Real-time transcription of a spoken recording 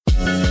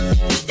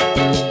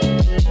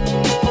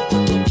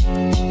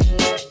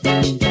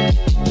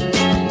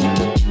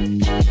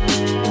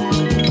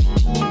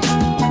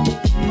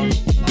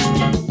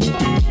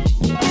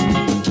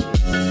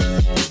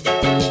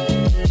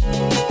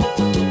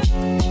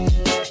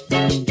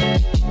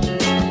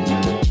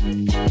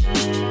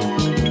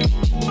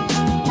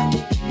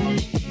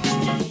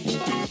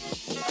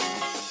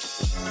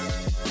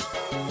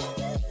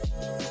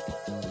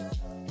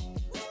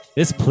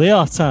It's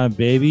playoff time,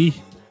 baby.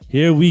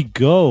 Here we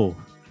go.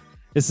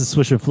 It's the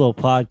Swish and Flow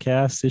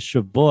podcast. It's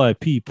your boy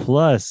P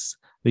Plus.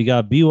 We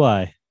got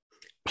BY.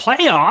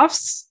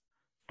 Playoffs?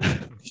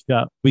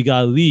 we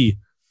got Lee.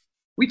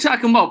 We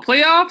talking about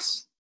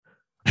playoffs?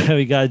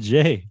 We got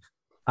Jay.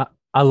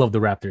 I love the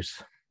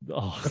Raptors.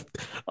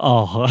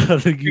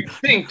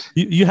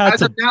 You had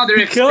to. Now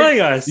they're killing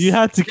us. You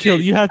had to kill.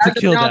 You had to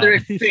kill now that. They're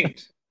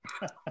extinct.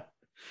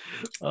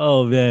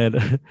 Oh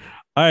man.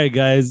 All right,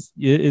 guys.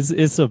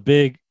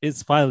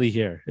 It's finally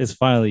here. The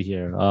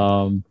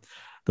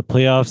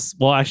playoffs.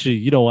 Well, actually,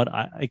 you know what?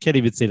 I can't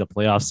even say the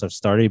playoffs are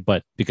starting,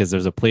 but because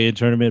there's a play-in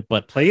tournament,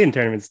 but play-in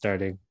tournament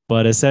starting.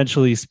 But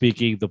essentially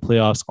speaking, the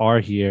playoffs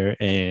are here,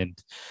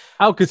 and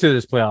I would consider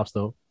this playoffs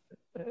though.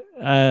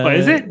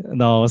 Is it?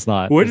 No, it's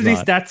not. Where do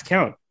these stats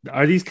count?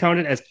 Are these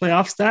counted as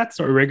playoff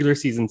stats or regular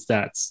season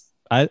stats?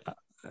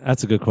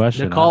 That's a good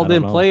question. They're called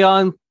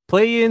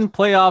play-in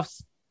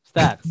playoffs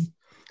stats.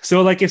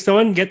 So, like, if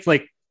someone gets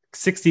like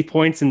 60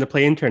 points in the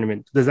play-in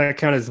tournament, does that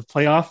count as a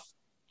playoff?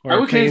 Or I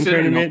would consider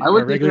tournament? I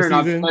would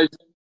consider not.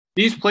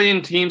 These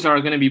play-in teams are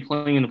going to be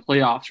playing in the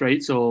playoffs, right?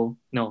 So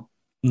no.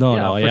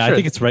 No. Sure. I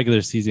think it's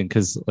regular season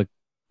because like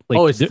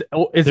is it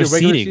regular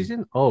seeding.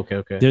 season? Oh,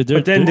 okay.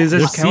 But then does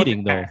this count?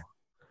 Seeding, though.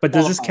 But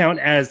does this count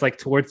as like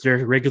towards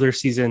their regular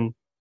season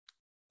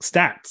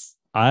stats?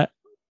 I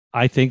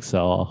think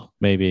so.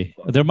 Maybe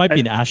there might be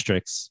an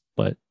asterisk,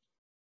 but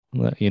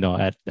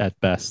at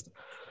best.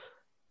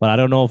 But I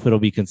don't know if it'll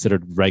be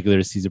considered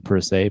regular season per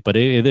se. But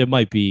it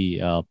might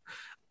be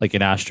like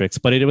an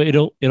asterisk. But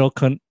it'll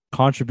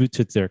contribute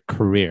to their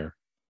career,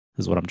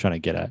 is what I'm trying to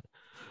get at.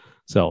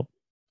 So,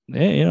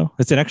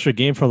 it's an extra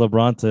game for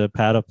LeBron to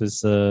pad up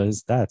his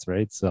stats,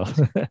 right? So,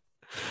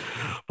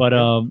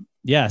 but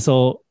yeah.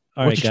 So.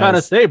 All what right, you trying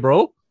to say,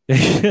 bro?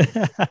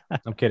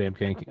 I'm kidding.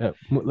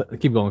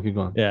 Keep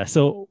going. Yeah.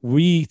 So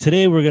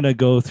today we're gonna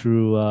go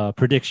through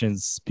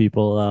predictions,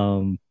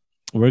 people.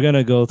 We're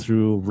gonna go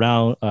through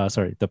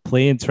the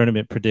play-in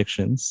tournament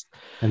predictions,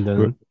 and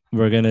then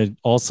we're gonna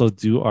also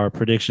do our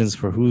predictions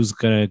for who's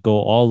gonna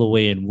go all the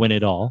way and win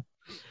it all,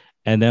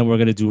 and then we're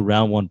gonna do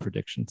round one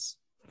predictions.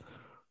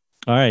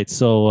 All right.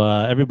 So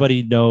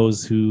everybody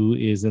knows who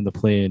is in the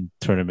play-in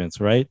tournaments,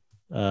 right?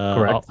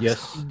 Correct.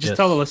 Just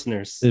tell the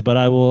listeners. But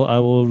I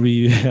will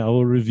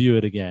review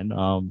it again.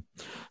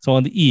 So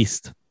on the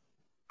East,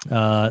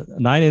 9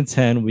 and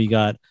 10 we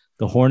got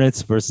the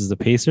Hornets versus the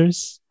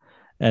Pacers,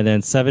 and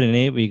then 7 and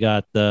 8 we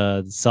got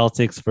the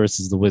Celtics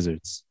versus the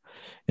Wizards.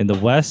 In the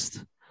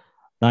West,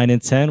 9 and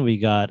 10 we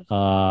got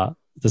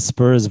the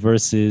Spurs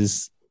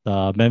versus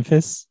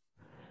Memphis,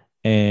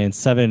 and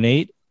 7 and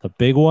 8 the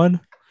big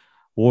one,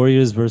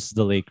 Warriors versus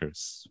the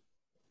Lakers.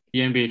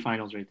 The NBA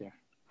Finals right there.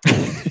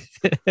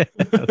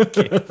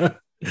 Okay.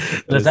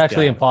 That's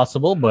actually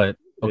impossible, but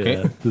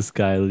okay. Yeah, this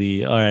guy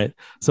Lee. All right.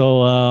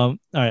 So all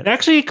right.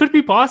 Actually, it could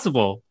be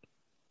possible.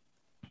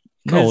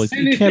 No, it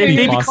can't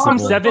be possible. Become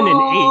 7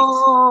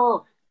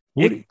 and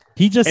 8.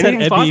 He just said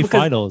NBA because,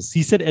 Finals.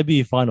 He said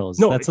NBA Finals.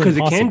 No, that's because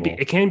impossible.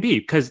 it can be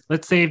because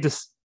let's say if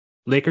this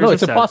Lakers. No,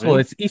 it's impossible.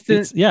 It's Eastern.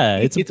 It's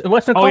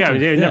Western. Oh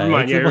Conference. yeah, never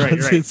mind. Yeah,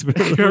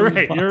 you're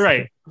right. You're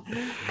right.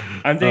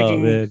 I'm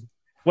thinking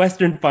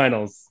Western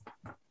Finals.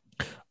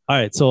 All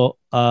right, so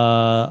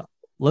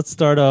let's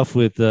start off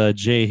with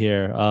Jay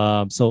here.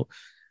 Start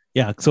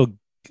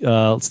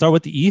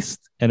with the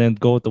East and then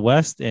go with the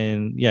West,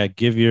 and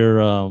give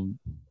your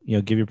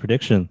give your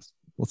predictions.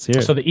 Let's hear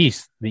it. So the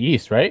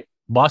East, right?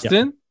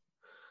 Boston,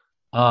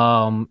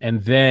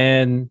 and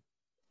then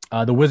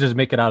the Wizards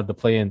make it out of the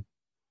play-in.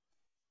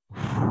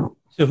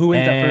 So who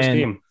wins that first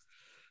game?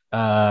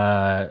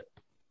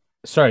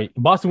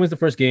 Boston wins the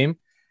first game,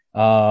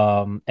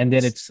 and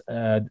then it's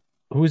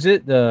who is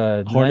it?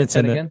 The Hornets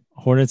and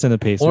the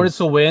Pacers. Hornets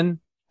will win.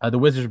 The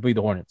Wizards will be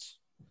the Hornets.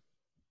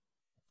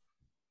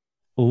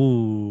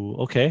 Ooh,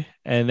 okay.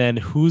 And then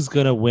who's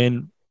gonna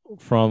win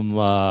from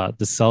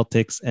the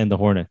Celtics and the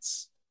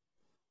Hornets?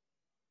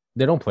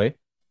 They don't play.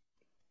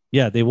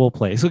 Yeah, they will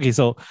play. Okay,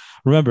 so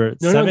remember,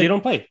 no, they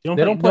don't play. They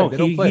don't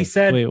play. He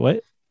said, wait,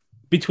 what?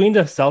 Between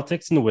the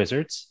Celtics and the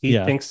Wizards, he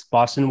thinks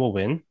Boston will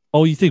win.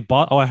 Oh, you think?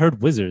 I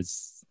heard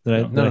Wizards. Did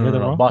I hear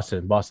that wrong?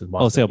 Boston.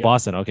 Oh, say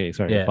Boston. Okay,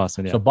 sorry, yeah.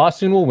 Boston. Yeah. So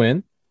Boston will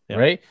win,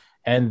 right?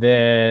 And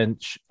then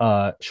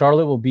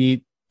Charlotte will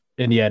beat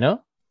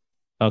Indiana.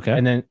 Okay.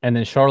 And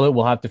then Charlotte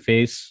will have to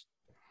face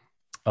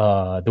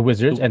the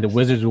Wizards, and the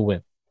Wizards will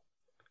win.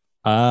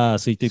 So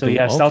you think? So you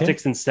have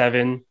Celtics in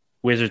 7,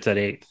 Wizards at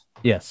 8.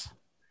 Yes.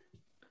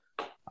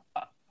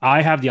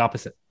 I have the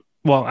opposite.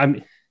 Well,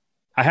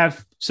 I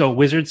have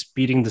Wizards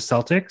beating the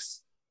Celtics,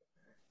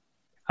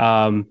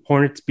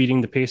 Hornets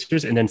beating the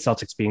Pacers, and then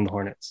Celtics beating the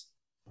Hornets.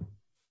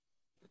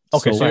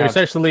 Okay, so you're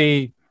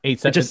essentially 8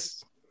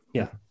 seconds.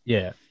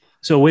 Yeah.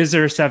 So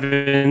Wizards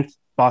 7th,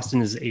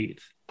 Boston is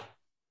 8th.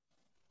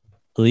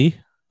 Lee?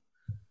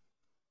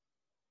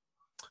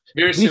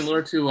 Very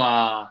similar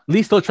to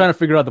Lee's still trying to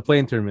figure out the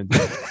play-in tournament.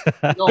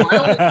 No,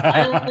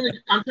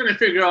 I'm trying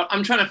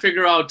to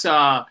figure out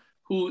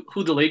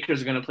who the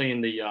Lakers are going to play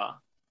in the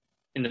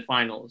in the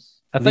finals.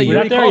 I thought We're you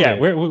not there called yet.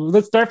 it.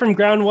 Let's start from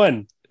ground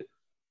one.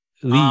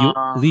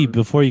 Lee,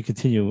 before you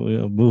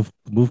continue, move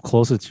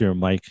closer to your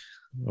mic.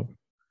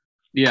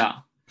 Yeah.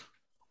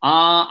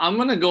 I'm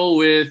gonna go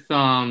with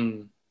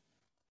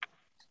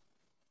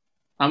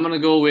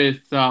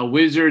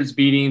Wizards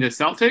beating the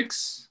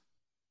Celtics,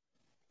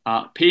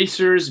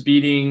 Pacers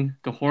beating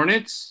the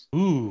Hornets,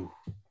 Ooh.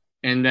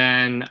 and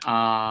then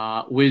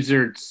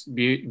Celtics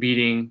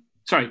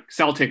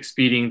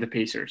beating the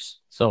Pacers.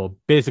 So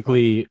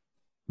basically,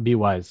 be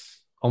wise.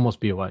 Almost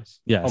be wise.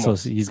 Yeah,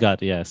 Almost. so he's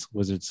got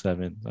Wizards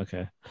 7.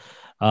 Okay.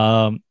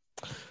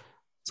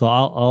 So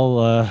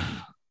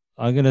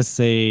I'm gonna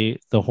say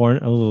the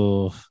Hornets.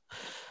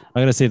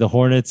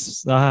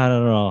 I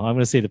don't know. I'm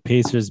gonna say the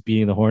Pacers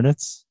beating the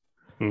Hornets,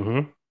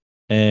 Mm-hmm.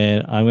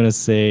 and I'm gonna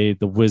say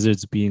the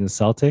Wizards beating the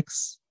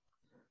Celtics,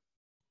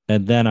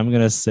 and then I'm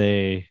gonna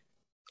say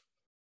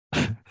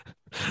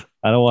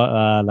I don't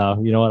want.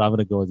 No, you know what? I'm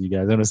gonna go with you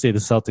guys. I'm gonna say the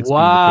Celtics beating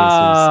the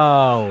Pacers.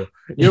 Wow,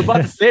 you're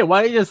about to say it.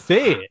 Why didn't you just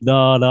say it?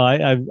 No.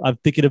 I'm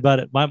thinking about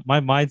it. My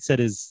mindset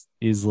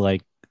is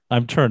like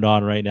I'm turned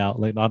on right now.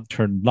 Like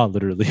not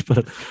literally,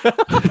 but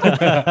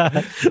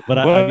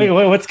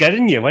What's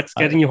getting you? What's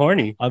getting you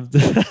horny? I'm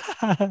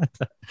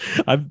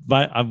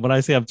when I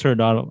say I'm turned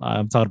on,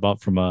 I'm talking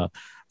about from a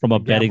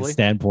betting Gambling?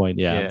 standpoint.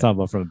 Yeah, I'm Yeah. talking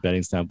about from a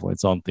betting standpoint.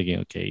 So I'm thinking,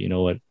 okay, you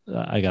know what?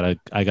 I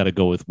gotta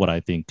go with what I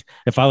think.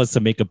 If I was to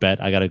make a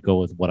bet, I gotta go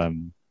with what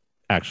I'm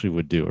actually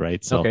would do.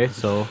 Right. So Okay,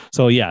 so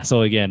so yeah.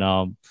 So again,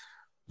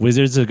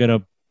 Wizards are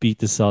gonna beat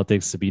the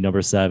Celtics to be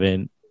number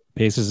 7.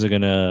 Pacers are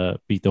gonna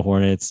beat the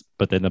Hornets,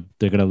 but then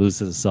they're gonna lose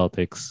to the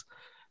Celtics.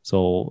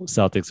 So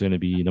Celtics are gonna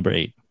be number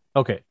 8.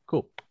 okay,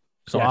 cool.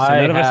 So So I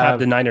none of us have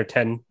the 9 or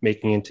 10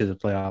 making into the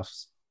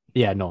playoffs.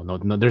 Yeah, no.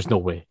 There's no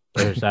way.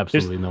 There's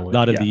absolutely no way.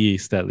 Not in Yeah. the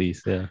East, at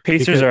least. Yeah.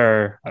 Pacers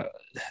Because-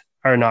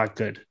 are not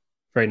good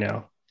right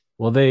now.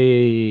 Well,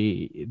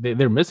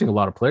 they're missing a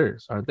lot of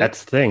players, aren't they?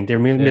 That's the thing. They're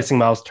missing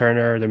Miles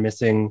Turner. They're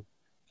missing.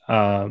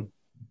 Well,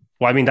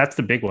 I mean that's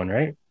the big one,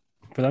 right?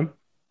 For them.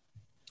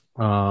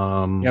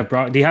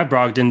 Yeah, they have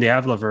Brogdon. They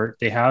have Levert.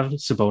 They have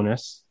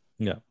Sabonis.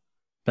 Yeah.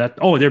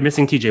 They're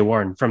missing TJ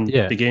Warren from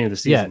the beginning of the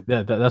season.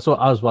 Yeah, that's what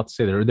I was about to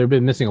say. They've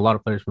been missing a lot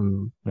of players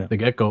from the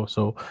get go.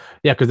 So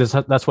yeah, because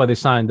that's why they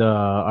signed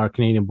our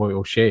Canadian boy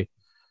O'Shea.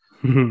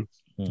 Yes.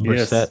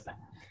 We're set.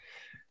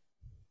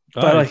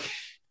 But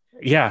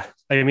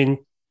I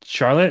mean,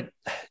 Charlotte,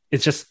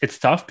 it's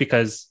tough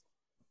because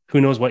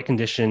who knows what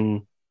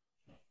condition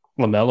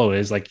LaMelo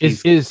is. Like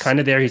he's kind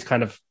of there. He's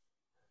kind of.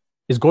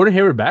 Is Gordon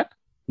Hayward back?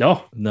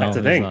 No, No, that's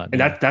the he's thing, not, and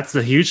no. that's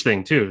the huge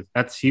thing too.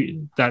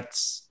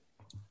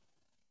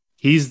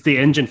 He's the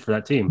engine for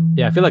that team.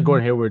 Yeah, I feel like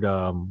Gordon Hayward.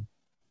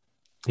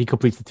 He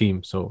completes the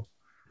team. So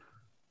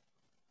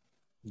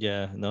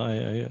Yeah, no,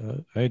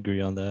 I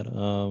agree on that.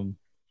 All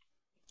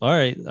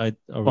right,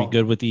 are we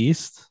good with the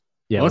East?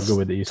 yeah, Let's we'll go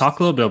with the East. talk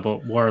a little bit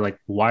about more like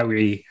why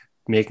we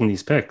making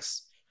these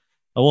picks.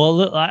 Well,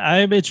 look,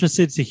 I'm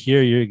interested to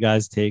hear your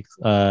guys' takes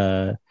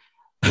on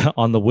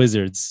the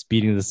Wizards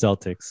beating the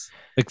Celtics,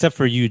 except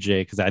for you,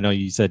 Jay, because I know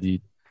you said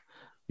the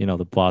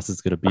boss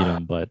is going to beat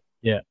them, but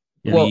Yeah.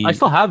 Well, I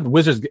still have the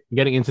Wizards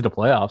getting into the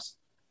playoffs,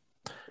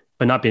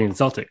 But not being the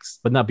Celtics.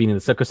 but not being in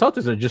the Celtics.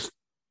 Celtics are just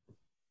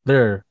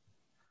they're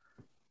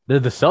the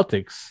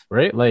Celtics,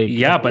 right? Like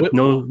Yeah, but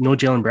no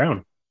Jaylen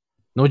Brown.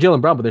 no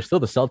Jaylen Brown, but they're still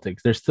the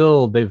Celtics.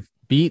 They've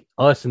beat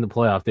us in the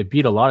playoffs. They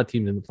beat a lot of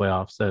teams in the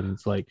playoffs, and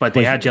it's like, But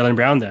they had Jaylen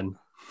Brown then.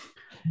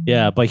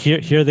 yeah, but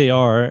here they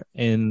are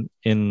in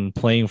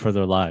playing for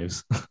their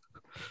lives,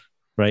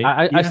 right?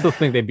 I still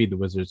think they beat the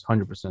Wizards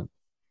 100%.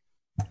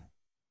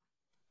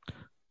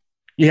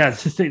 Yeah.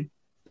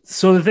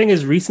 So the thing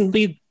is,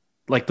 recently,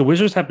 like the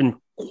Wizards have been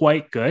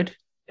quite good.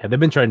 Yeah, they've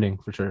been trending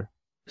for sure.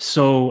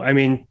 So I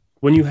mean,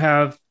 when you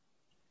have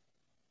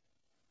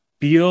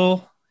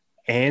Beal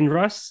and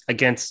Russ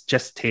against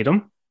just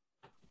Tatum,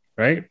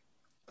 right?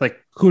 Like,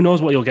 who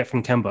knows what you'll get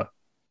from Kemba,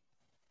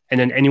 and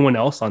then anyone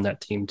else on that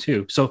team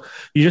too. So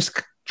you're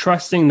just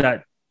trusting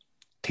that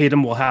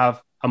Tatum will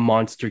have a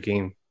monster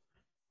game.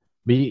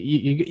 But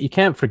you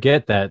can't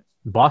forget that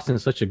Boston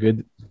is such a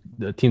good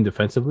team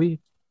defensively.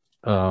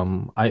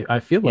 I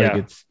feel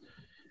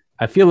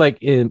like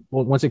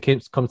once it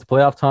comes to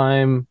playoff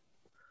time,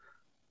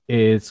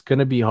 it's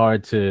gonna be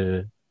hard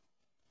to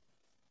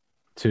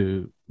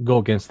go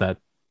against that,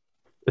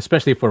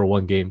 especially for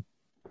one game.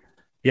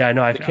 Yeah, I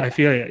know. I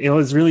feel it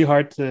was really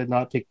hard to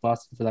not pick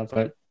Boston for that,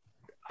 but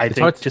I It's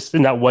think hard to- just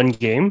in that one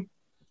game,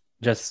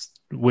 just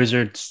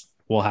Wizards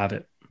will have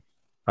it.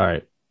 All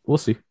right, we'll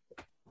see.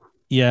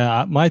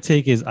 Yeah, my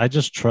take is I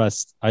just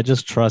trust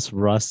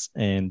Russ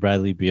and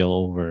Bradley Beal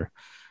over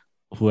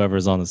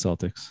whoever's on the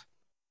Celtics.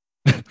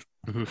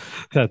 Mhm.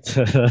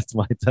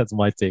 That's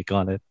my take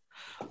on it.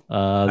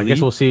 I Lee?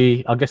 guess we'll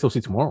see. I guess we'll see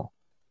tomorrow.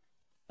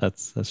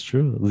 That's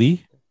true.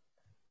 Lee,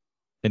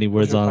 any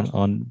words Your on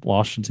question?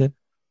 Washington?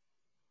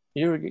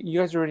 You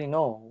guys already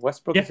know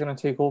Westbrook Yeah. is going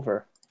to take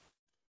over.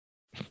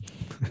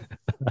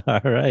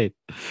 All right.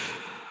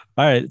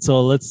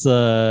 So let's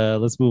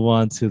move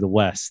on to the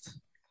West.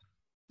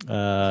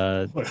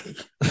 Uh,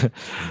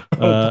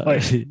 Oh, boy.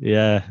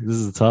 yeah, this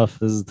is tough.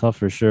 This is tough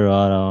for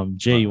sure.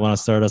 Jay, you want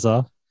to start us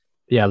off?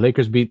 Yeah,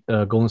 Lakers beat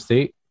Golden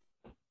State.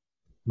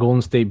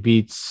 Golden State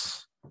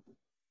beats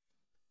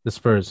the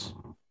Spurs.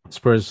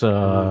 Spurs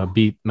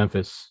beat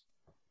Memphis.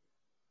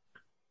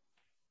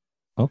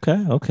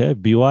 Okay.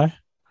 BY.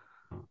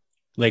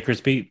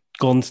 Lakers beat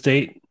Golden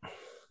State,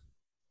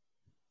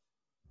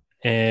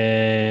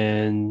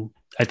 and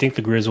I think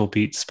the Grizz will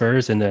beat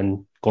Spurs, and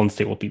then Golden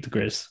State will beat the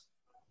Grizz.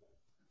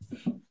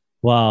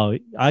 Wow,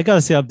 I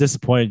gotta say I'm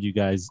disappointed, you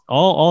guys.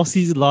 All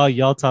season long,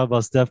 y'all talk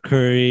about Steph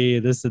Curry,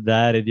 this and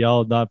that, and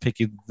y'all not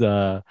picking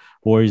the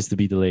Warriors to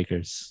beat the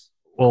Lakers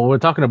Well, we're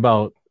talking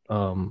about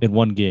in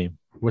one game.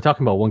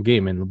 one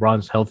game, and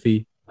LeBron's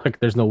healthy. Like,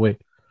 there's no way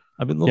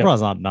I mean, Yeah.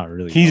 LeBron's not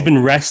really. He's healthy.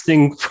 been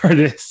resting for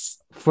this.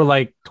 for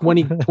like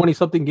 20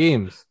 something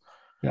games.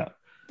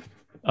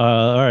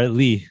 All right,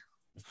 Lee.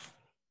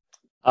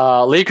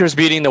 Lakers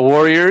beating the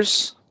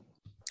Warriors,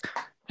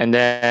 and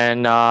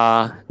then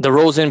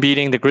DeRozan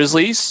beating the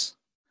Grizzlies.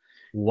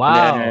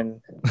 Wow.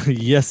 And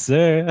Yes,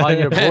 sir. On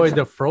your boy,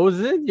 the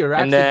Frozen, you're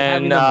actually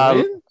then,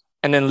 having them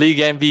win? then league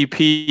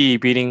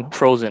MVP beating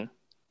Frozen.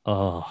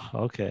 Oh,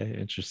 okay,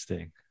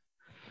 interesting.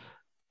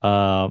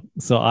 So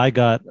I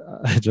got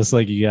just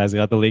like you guys, I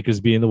got the Lakers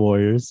beating the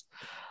Warriors.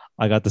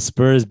 I got the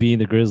Spurs beating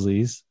the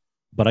Grizzlies,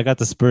 but I got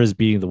the Spurs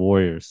beating the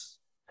Warriors.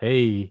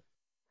 Hey,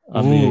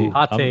 Ooh.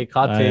 hot take.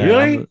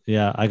 Really?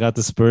 Yeah, I got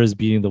the Spurs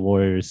beating the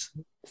Warriors.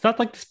 It's not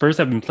like the Spurs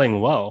have been playing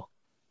well.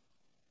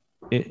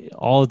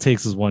 All it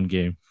takes is one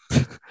game,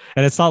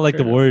 and it's not like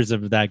the Sure. Warriors are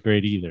that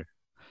great either.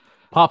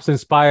 Pop's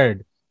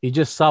inspired. He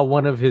just saw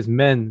one of his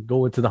men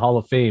go into the Hall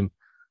of Fame.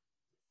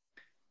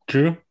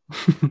 True.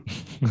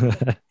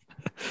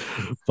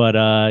 But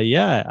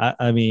yeah,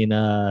 I mean,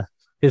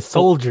 His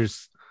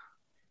soldiers.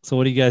 so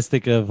what do you guys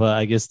think of?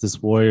 I guess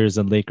this Warriors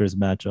and Lakers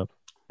matchup.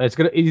 It's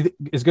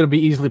gonna be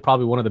easily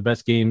probably one of the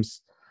best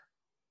games.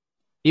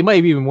 It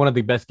might be even one of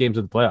the best games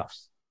of the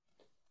playoffs.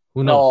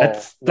 Who knows? No.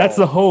 That's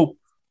the hope,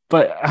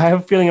 but I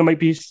have a feeling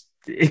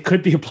it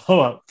could be a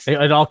blowout.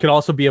 It all could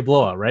also be a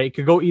blowout, right? It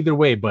could go either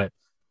way, but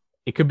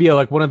it could be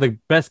like one of the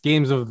best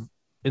games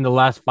in the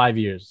last 5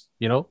 years.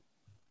 You know,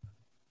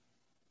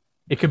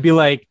 it could be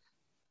like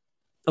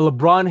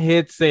LeBron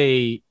hits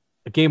a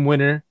game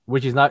winner,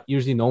 which he's not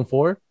usually known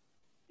for.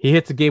 He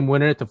hits a game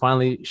winner to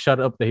finally shut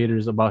up the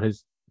haters about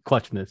his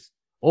clutchness,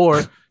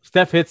 or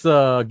Steph hits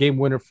a game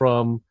winner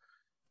from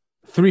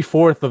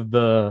 3/4 of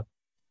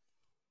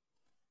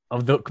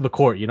the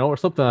court, you know, or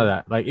something like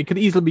that. Like, it could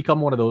easily become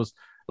one of those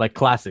like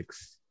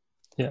classics.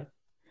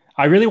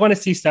 I really want to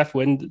see Steph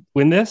win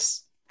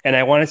this, and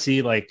I want to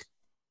see like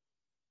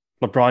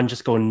LeBron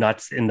just go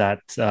nuts in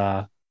that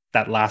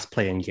last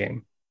play-in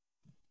game.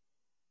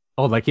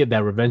 Oh, like he had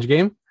that revenge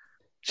game.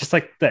 Just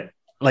like that,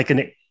 like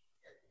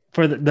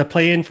for the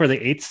play-in for the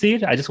 8th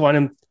seed. I just want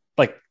him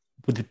like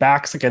with the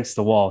backs against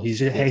the wall. He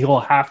will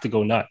have to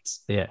go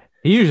nuts. Yeah,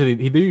 he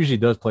usually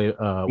does play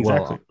Exactly.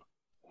 well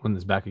when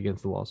his back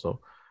against the wall. So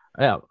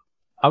yeah,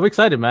 I'm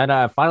excited,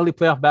 man. Finally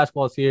playoff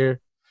basketball is here.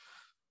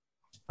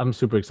 I'm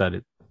super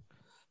excited.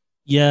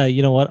 Yeah,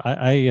 you know what?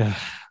 I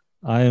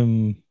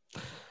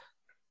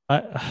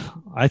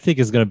think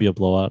it's gonna be a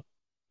blowout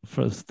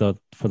for the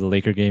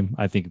Laker game.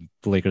 I think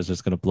the Lakers are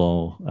just gonna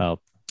blow out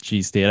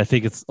G State. I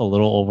think it's a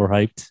little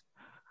overhyped.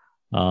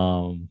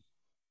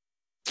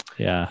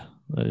 Yeah,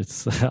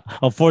 it's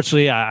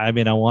unfortunately. I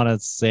mean, I want to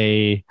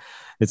say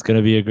it's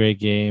gonna be a great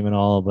game and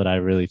all, but I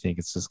really think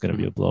it's just gonna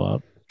be a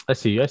blowout. I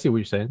see what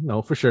you're saying.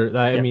 No, for sure.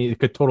 I Yeah. mean, it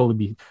could totally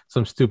be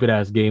some stupid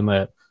ass game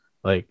that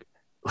like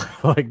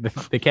like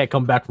they can't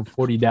come back from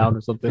 40 down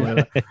or something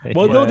like that.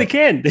 Well, no, But- they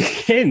can. They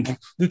can.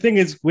 The thing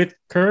is, with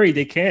Curry,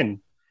 they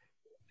can.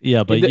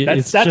 Yeah, but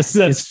That's-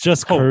 it's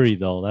just hope. Curry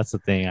though. That's the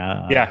thing.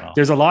 I don't Yeah, know.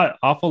 there's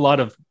awful lot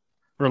of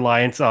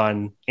reliance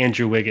on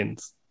Andrew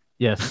Wiggins.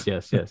 Yes.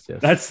 That's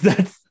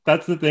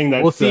the thing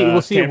that We'll see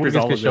if tampers Wiggins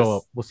all can of show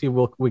this. up. We'll see if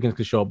Wiggins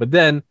can show up. But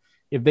then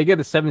if they get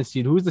a 7th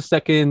seed, who's the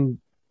second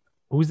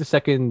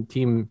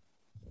team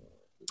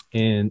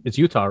in it's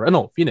Utah, right?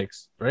 No,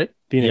 Phoenix, right?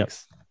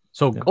 Phoenix.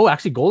 So Yeah.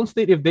 actually Golden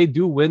State, if they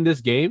do win this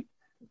game,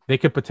 they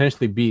could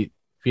potentially beat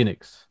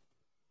Phoenix.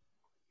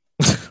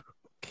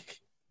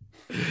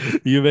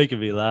 You're making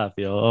me laugh,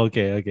 yo.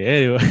 Okay.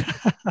 Anyway,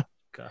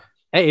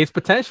 Hey, it's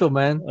potential,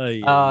 man.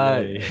 Ay,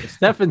 ay.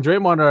 Steph and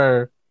Draymond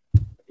are,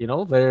 you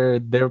know,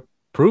 they're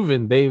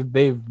proven.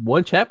 They've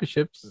won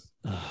championships.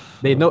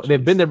 They know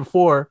they've been there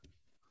before.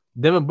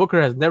 Devin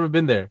Booker has never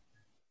been there.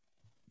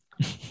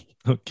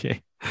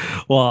 Okay.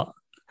 Well,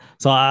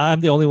 so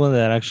I'm the only one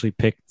that actually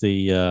picked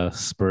the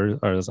Spurs,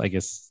 or I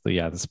guess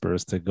the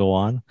Spurs to go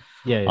on.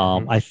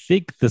 Yeah. I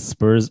think the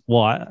Spurs.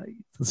 Well,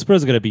 the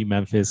Spurs are going to beat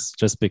Memphis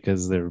just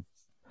because they're.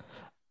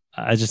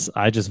 I just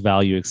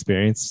value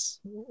experience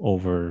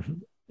over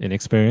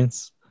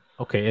inexperience.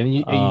 Okay, and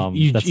you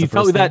that's the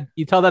tell me first that thing.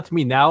 you tell that to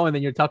me now, and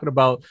then you're talking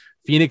about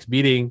Phoenix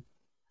beating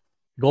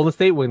Golden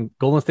State when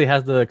Golden State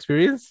has the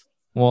experience.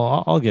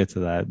 Well, I'll get to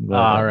that. But,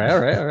 All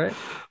right.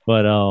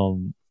 But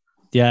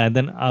yeah, and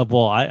then I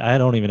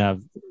don't even have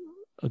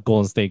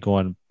Golden State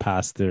going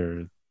past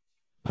the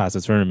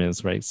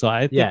tournaments, right?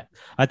 So Yeah.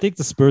 I think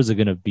the Spurs are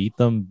gonna beat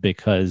them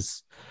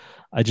because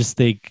I just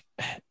think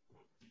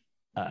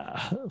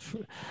uh,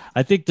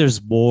 I think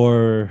there's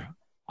more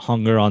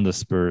hunger on the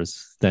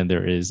Spurs than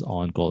there is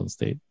on Golden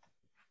State.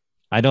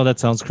 I know that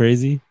sounds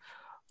crazy,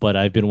 but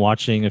I've been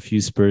watching a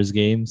few Spurs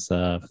games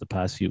for the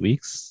past few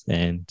weeks,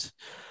 and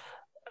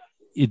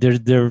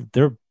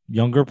their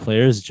younger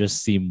players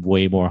just seem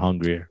way more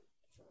hungrier.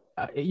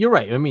 You're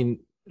right. I mean,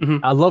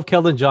 Mhm. I love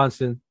Keldon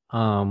Johnson.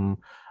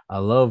 I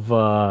love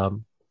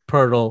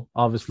Pirtle,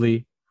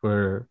 obviously,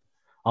 for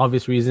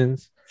obvious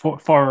reasons.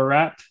 For a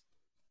rat.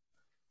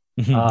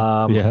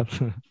 Um, Yeah.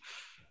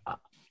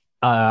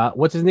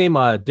 What's his name?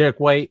 Derek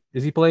White.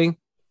 Is he playing?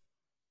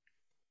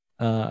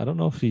 I don't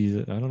know if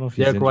he's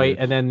Derek White,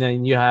 injured. and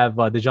then you have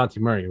DeJounte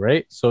Murray,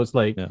 right? So it's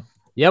like Yeah.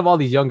 you have all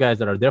these young guys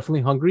that are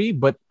definitely hungry,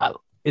 but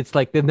it's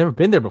like they've never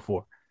been there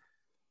before,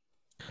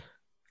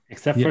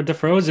 Except Yeah. for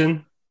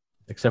DeFrozen.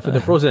 except for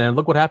DeFrozen. And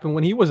look what happened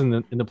when he was in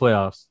the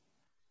playoffs.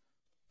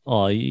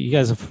 Oh, you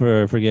guys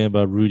are forgetting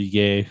about Rudy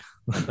Gay,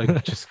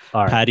 Like, just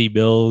all right. Patty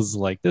Mills.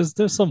 Like there's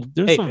some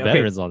Hey,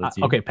 veterans on the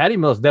team. Okay, Patty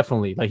Mills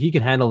definitely like he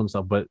can handle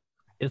himself, but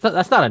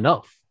that's not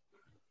enough.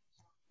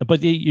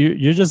 But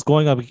you're just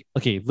going up.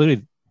 Okay,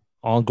 literally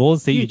on Golden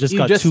State, you just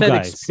got two said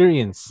guys.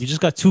 experience. You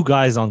just got two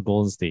guys on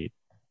Golden State,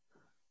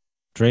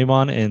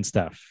 Draymond and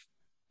Steph.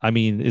 I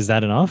mean, is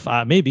that enough?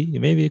 Maybe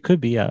it could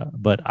be.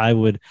 But I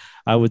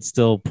would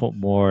still put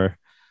more.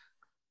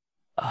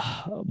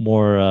 I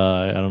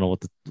don't know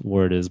what the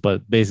word is,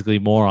 but basically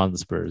more on the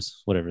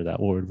Spurs, whatever that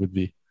word would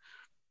be,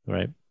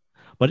 right?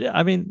 But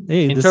I mean,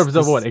 hey, in terms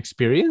of what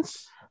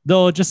experience?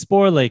 No, just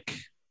more like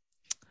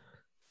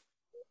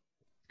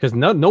Because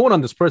no one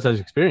on the Spurs has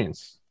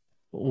experience.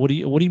 what do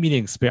you mean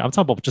experience? I'm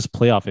talking about just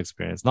playoff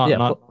experience, not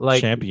but,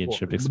 like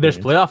championship experience. There's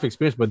playoff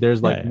experience, but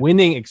there's like Yeah.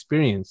 winning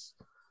experience.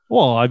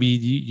 Well, I mean,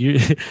 you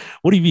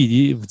what do you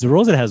mean?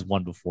 DeRozan has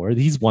won before.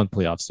 He's won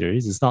playoff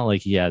series. It's not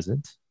like he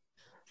hasn't.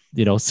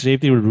 You know, same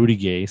thing with Rudy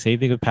Gay, same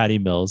thing with Patty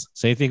Mills,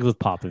 same thing with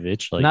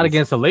Popovich. Like Not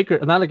against the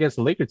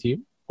Laker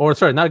team, or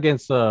sorry, not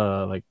against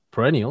like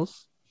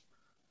perennials.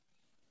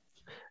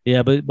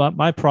 Yeah, but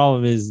my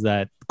problem is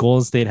that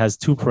Golden State has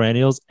two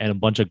perennials and a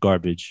bunch of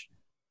garbage.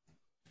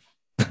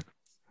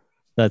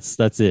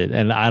 That's it,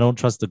 and I don't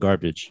trust the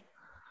garbage.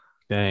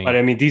 Dang. But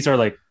I mean, this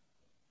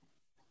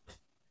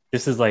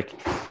is like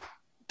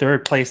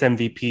third place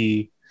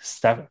MVP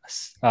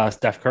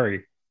Steph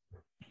Curry.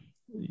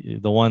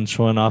 The one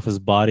showing off his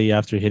body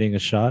after hitting a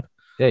shot.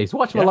 Yeah, he's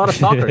watching a lot of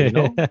soccer. You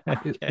know,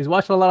 he's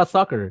watching a lot of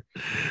soccer.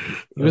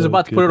 He was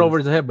about to put it over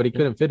his head, but he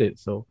couldn't fit it.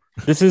 So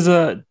This is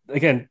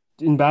again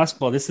in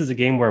basketball. This is a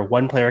game where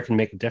one player can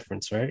make a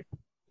difference, right?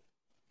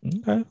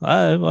 Okay,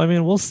 I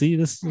mean, we'll see.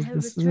 This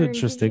is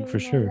interesting for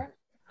sure.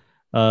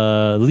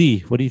 Lee,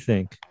 what do you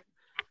think?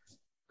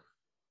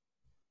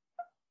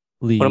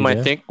 Lee, What am I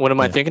yeah?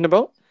 I thinking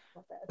about?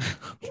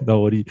 No,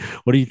 what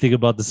do you think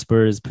about the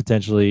Spurs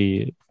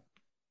potentially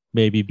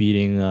maybe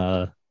beating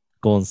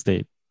Golden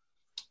State?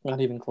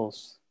 Not even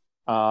close.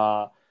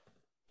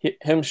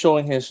 Him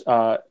showing his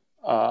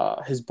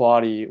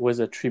body was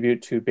a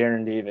tribute to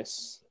Baron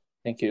Davis.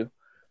 Thank you.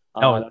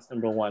 That's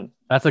number one.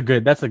 that's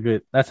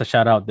a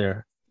shout out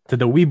there to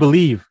the We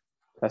Believe.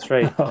 That's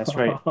right. That's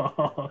right.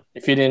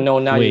 If you didn't know,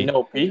 now you Wait.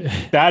 know, Pete.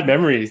 Bad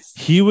memories.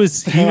 He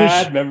was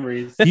Bad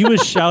memories. he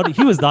was shouting.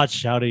 He was not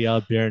shouting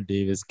out Baron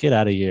Davis. Get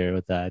out of here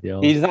with that, yo.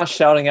 He's not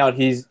shouting out.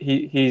 He's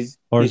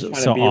Or he's trying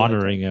so to be like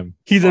honoring him.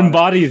 He's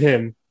embodied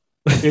him.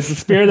 It's the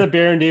spirit that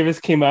Baron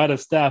Davis came out of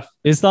Steph.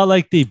 It's not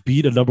like they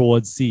beat a number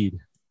 1 seed.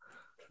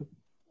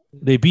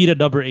 They beat a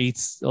number 8,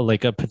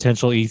 like a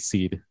potential 8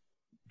 seed.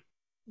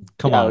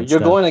 Come on, you're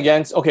Steph. going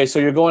against. Okay, so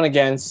you're going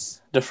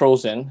against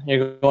DeFrozen.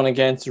 You're going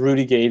against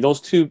Rudy Gay.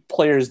 Those two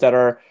players that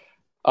are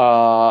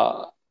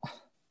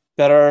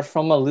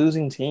from a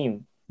losing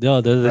team.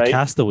 No, they're the right?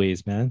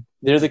 castaways, man.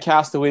 They're the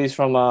castaways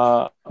from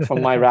my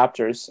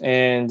Raptors.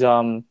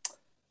 And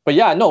but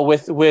yeah, no,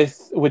 with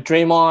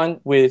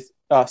Draymond, with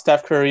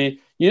Steph Curry,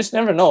 you just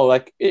never know.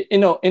 Like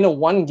in a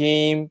one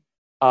game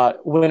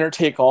winner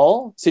take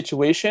all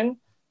situation,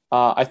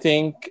 I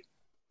think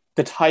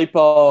the type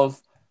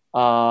of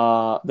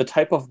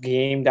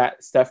game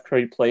that Steph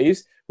Curry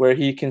plays, where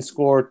he can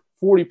score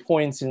 40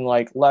 points in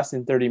like less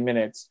than 30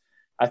 minutes,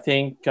 I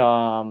think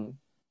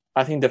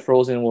the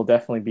Frozen will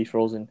definitely be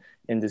frozen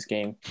in this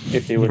game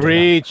if they were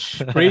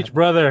Preach,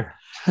 brother.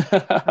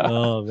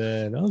 Oh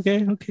man.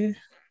 Okay.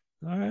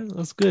 All right,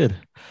 that's good.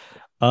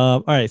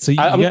 All right. So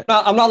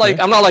I'm not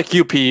like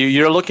you, P.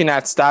 You're looking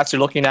at stats.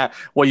 You're looking at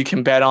what you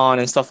can bet on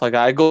and stuff like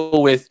that. I go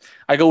with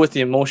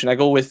the emotion. I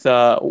go with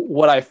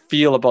what I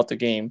feel about the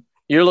game.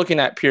 You're looking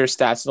at pure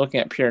stats,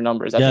 looking at pure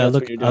numbers. I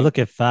look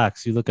at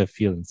facts. You look at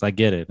feelings. I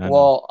get it. I'm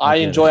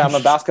a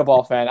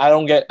basketball fan. I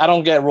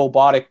don't get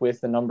robotic with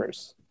the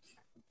numbers.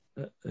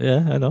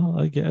 Yeah, I know.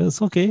 I get it.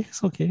 It's okay.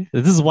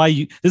 This is why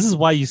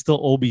you still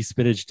owe me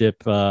spinach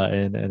dip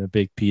and a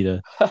baked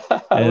pita.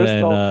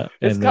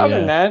 It's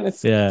coming, man.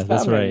 It's that's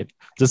coming. right.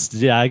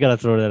 I gotta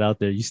throw that out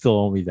there. You still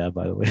owe me that,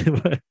 by the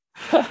way.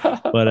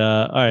 But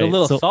all right. A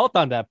little So salt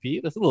on that,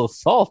 Pete. That's a little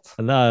salt.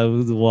 no, it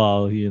was,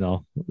 well,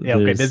 Yeah,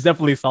 okay. There's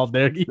definitely salt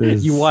there.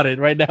 You want it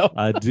right now.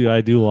 I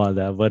do want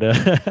that,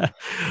 but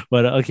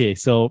but okay.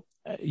 So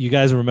you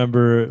guys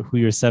remember who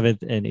your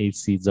seventh and eighth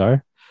seeds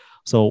are.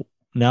 So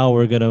now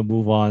we're gonna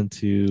move on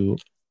to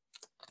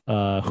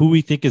who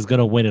we think is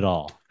gonna win it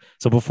all.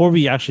 So before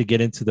we actually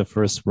get into the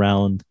first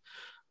round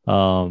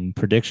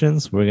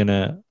predictions, we're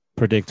gonna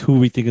predict who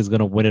we think is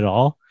gonna win it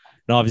all,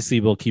 and obviously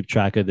we'll keep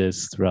track of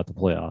this throughout the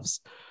playoffs.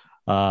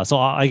 So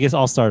I guess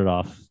I'll start it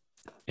off,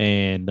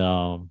 and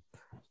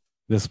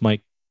this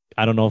might,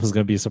 I don't know if it's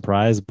gonna be a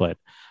surprise, but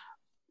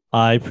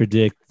I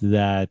predict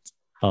that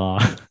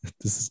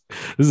this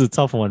is a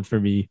tough one for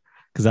me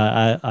because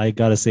I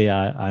gotta say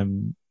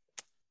I'm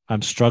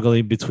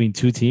struggling between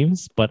two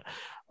teams, but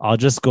I'll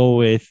just go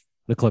with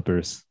the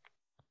Clippers.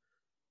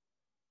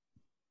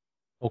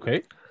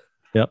 Okay.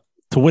 Yep.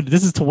 To win,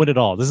 this is to win it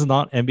all. This is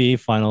not NBA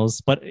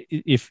Finals, but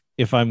if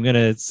I'm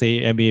gonna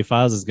say NBA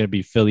Finals, it's gonna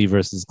be Philly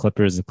versus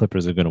Clippers, and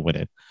Clippers are gonna win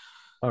it.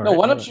 All No, right.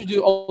 why don't you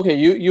do? Okay,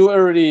 you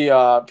already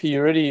P, you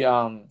already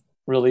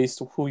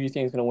released who you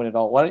think is gonna win it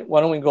all. Why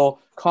don't we go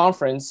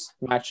conference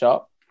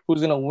matchup?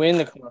 Who's gonna win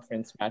the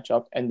conference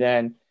matchup, and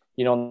then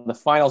the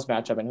finals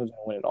matchup, and who's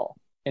gonna win it all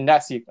in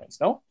that sequence?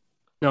 No.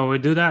 No, we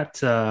do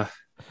that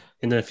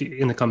in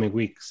the coming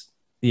weeks.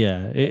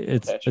 Yeah,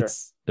 it's Okay, sure.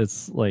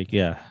 it's like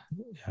yeah.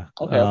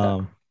 Okay.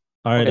 All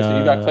right. Okay, so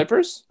you got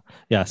Clippers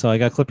Yeah, so I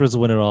got Clippers to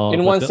win it all. in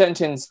but one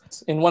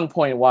sentence, in 1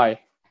 point. Why?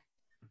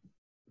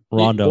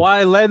 Rondo.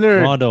 Why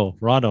Leonard? Rondo.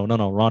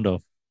 No,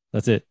 Rondo.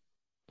 That's it.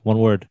 One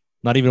word.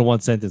 Not even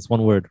one sentence.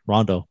 One word.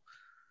 Rondo.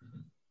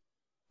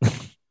 All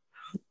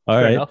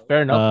Fair right. enough.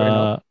 Fair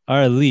enough. All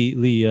right,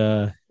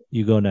 Lee,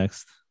 you go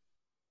next.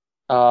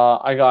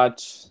 I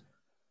got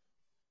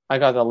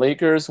the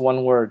Lakers.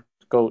 1 word.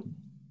 GOAT.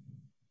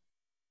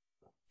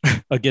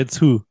 Against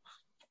who?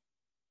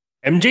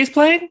 MJ's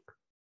playing?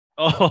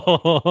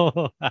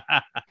 Oh,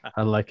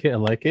 I like it. I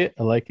like it.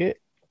 I like it.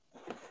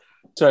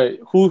 Sorry,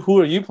 who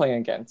are you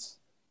playing against?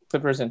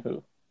 Clippers and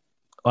who?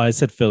 I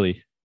said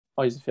Philly.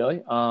 Oh, he's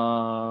Philly.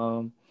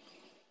 I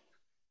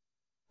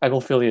go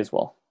Philly as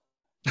well.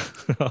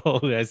 Oh,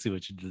 I see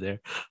what you did there.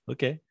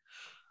 Okay.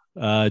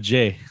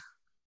 Jay.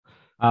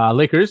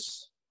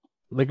 Lakers.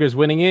 Lakers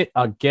winning it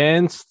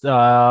against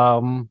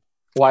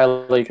Why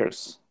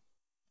Lakers?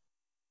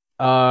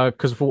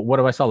 because what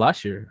I saw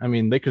last year. I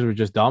mean, Lakers were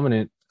just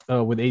dominant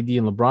with AD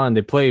and LeBron.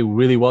 They play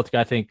really well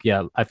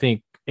together. I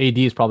think AD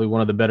is probably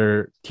one of the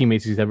better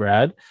teammates he's ever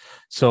had.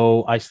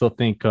 So I still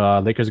think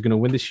Lakers are going to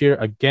win this year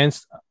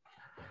against.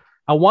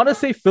 I want to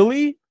say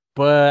Philly,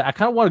 but I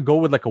kind of want to go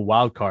with like a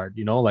wild card,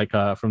 like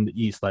from the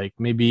East, like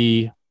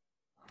maybe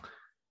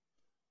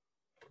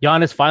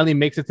Giannis finally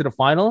makes it to the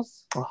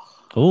finals,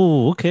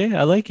 Oh, okay.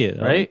 I like it.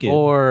 I right? like it.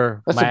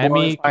 Or That's a boring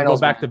Miami can go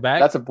finals, back to man. back.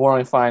 That's a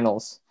boring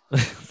finals.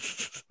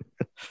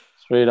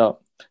 Straight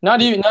up.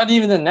 Not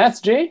even the Nets,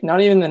 Jay.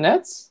 Not even the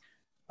Nets.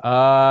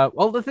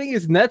 Well, the thing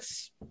is,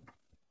 Nets.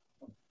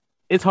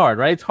 It's hard,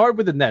 right? It's hard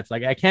with the Nets.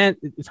 Like I can't.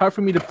 It's hard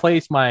for me to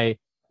place my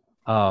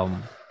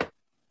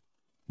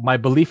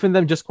belief in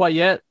them just quite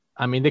yet.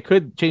 I mean, they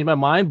could change my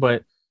mind,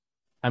 but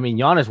I mean,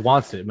 Giannis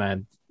wants it,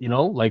 man.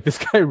 Like this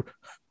guy,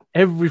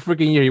 every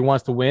freaking year he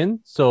wants to win.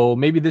 So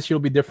maybe this year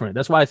will be different.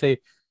 That's why I say,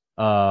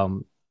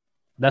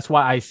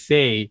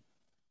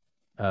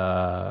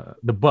 the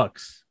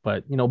Bucks.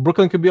 But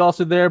Brooklyn could be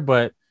also there.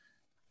 But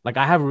like,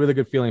 I have a really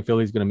good feeling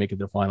Philly's going to make it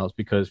to the finals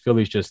because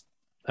Philly's just.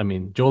 I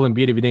mean, Joel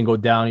Embiid, if he didn't go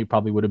down, he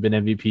probably would have been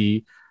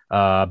MVP.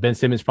 Ben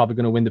Simmons probably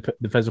going to win the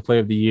Defensive Player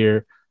of the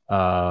Year.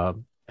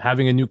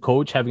 Having a new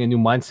coach, having a new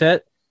mindset,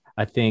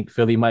 I think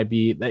Philly might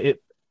be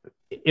it.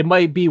 It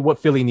might be what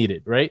Philly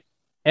needed, right?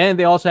 And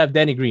they also have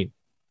Danny Green,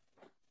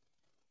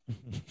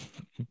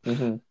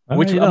 Mm-hmm.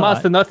 which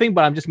amounts to nothing,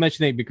 but I'm just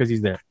mentioning it because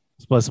he's there.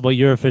 But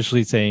you're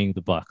officially saying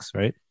the Bucks,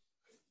 right?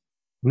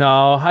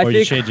 No, I Or think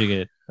you're changing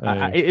it.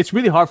 it's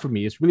really hard for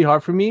me. It's really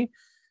hard for me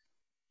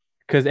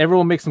because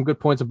everyone makes some good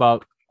points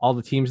about all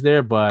the teams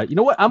there. But you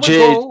know what? I'm gonna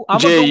go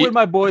with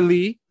my boy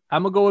Lee.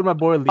 I'm gonna go with my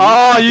boy Lee.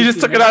 Oh, you just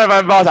took it out of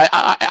my mouth.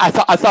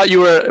 I thought you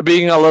were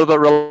being a little bit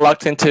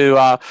reluctant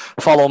to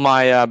follow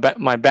my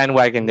my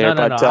bandwagon there,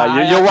 No.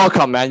 You're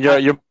welcome, man.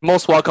 You're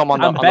most welcome on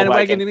the bandwagoning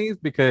wagon. these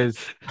because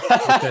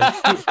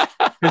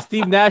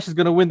Steve Nash is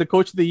gonna win the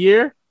Coach of the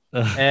Year,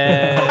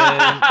 and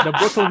the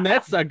Brooklyn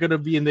Nets are gonna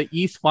be in the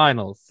East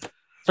Finals.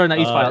 Sorry, not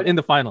East Finals, in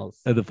the finals.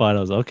 In the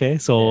finals. Okay.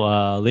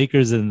 So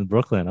Lakers in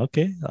Brooklyn.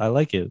 Okay. I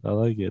like it.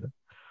 All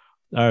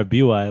right,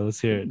 BY, let's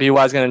hear it.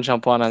 BY's gonna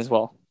jump on as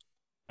well.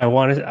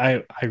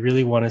 I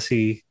really want to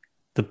see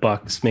the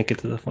Bucks make it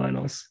to the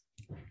finals.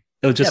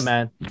 It'll just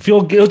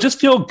It'll just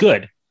feel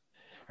good,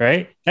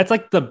 right? That's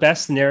like the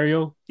best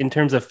scenario in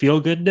terms of feel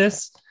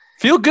goodness.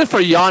 Feel good for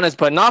Giannis,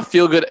 but not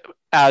feel good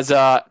as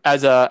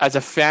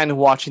a fan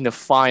watching the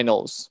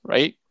finals,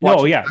 right?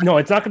 No,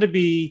 it's not going to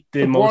be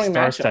the most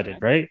star-studded,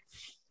 right?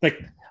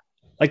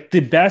 Like the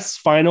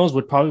best finals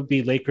would probably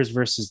be Lakers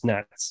versus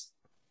Nets.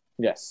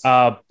 Yes.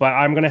 But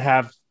I'm going to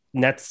have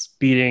Nets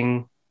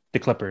beating the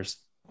Clippers.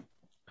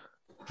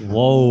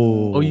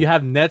 Whoa. Oh, you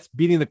have Nets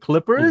beating the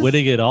Clippers?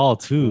 winning it all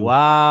too.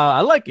 Wow,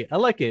 I like it. I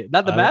like it.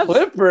 Not the Mavs.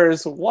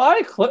 Clippers.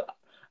 Why?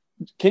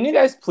 Can you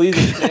guys please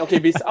explain?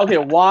 Okay,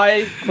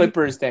 why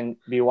Clippers then?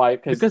 Why?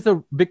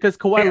 Because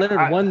Kawhi Yeah,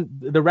 Leonard won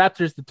the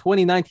Raptors the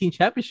 2019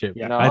 championship.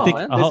 Yeah. No, I think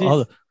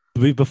man.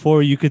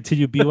 before you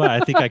continue BY, I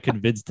think I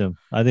convinced him.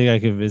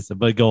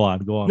 But go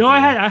on. No,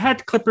 I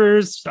had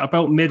Clippers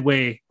about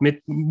midway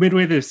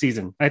of the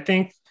season. I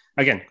think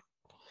again,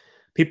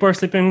 people are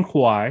sleeping on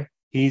Kawhi.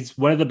 He's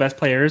one of the best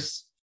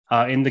players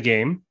in the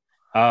game.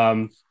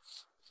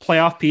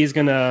 Playoff P is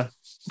gonna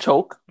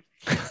choke.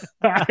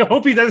 I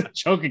hope he doesn't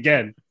choke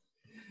again,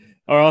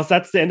 or else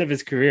that's the end of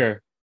his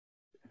career.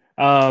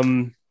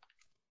 Yeah,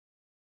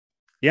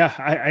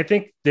 I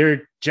think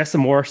they're just a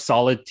more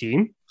solid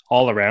team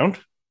all around.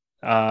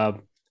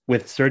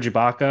 With Serge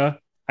Ibaka,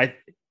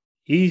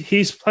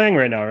 he's playing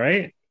right now,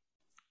 right?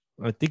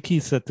 I think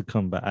he's set to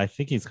come back. I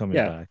think he's coming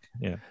back.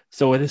 Yeah.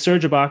 So with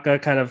Serge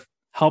Ibaka, kind of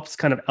helps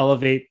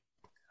elevate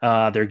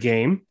their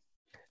game.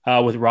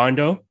 With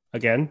Rondo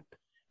again,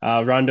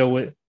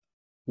 Rondo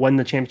won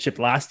the championship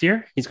last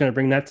year. He's going to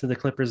bring that to the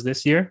Clippers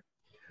this year.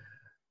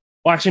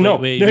 Well, actually, no,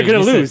 they're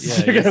going to lose.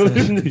 They're going to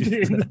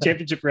lose in the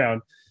championship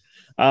round.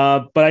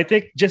 But I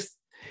think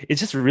it's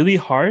just really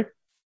hard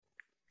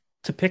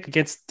to pick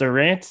against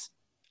Durant,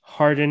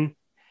 Harden,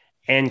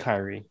 and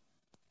Kyrie.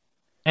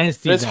 And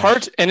it's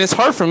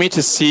hard for me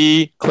to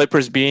see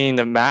Clippers being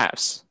the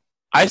Mavs.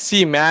 I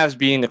see Mavs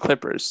being the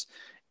Clippers.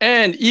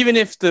 And even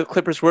if the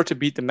Clippers were to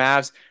beat the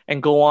Mavs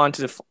and go on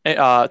to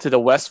the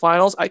West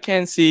Finals, I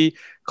can't see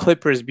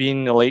Clippers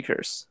beating the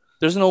Lakers.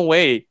 There's no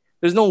way.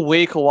 There's no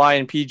way Kawhi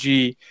and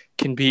PG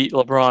can beat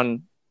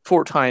LeBron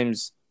 4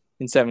 times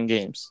in 7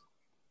 games.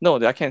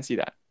 No, I can't see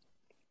that.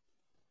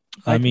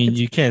 I mean,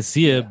 you can't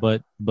see it,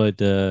 but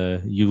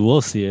you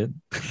will see it.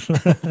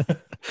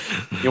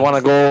 You want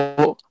to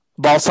go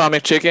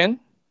balsamic chicken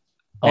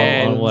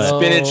and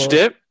spinach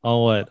dip?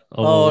 Oh, what?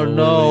 Oh,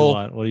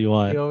 no. What do you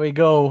want? Here we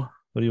go.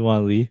 What do you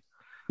want, Lee?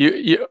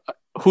 You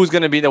who's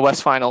going to be the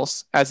West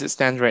Finals as it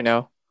stands right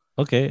now?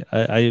 Okay,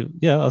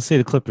 I'll say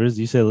the Clippers.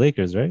 You say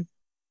Lakers, right?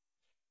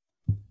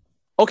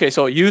 Okay,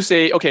 so you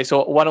say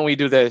so why don't we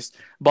do this?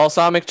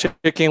 Balsamic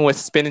chicken with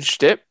spinach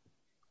dip.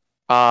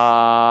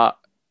 I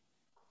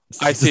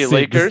say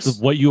Lakers. This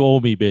is what you owe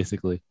me,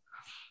 basically.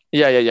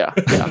 Yeah.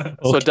 Okay.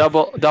 So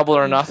double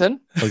or nothing.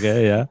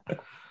 Okay, yeah.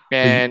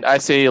 And I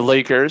say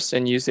Lakers,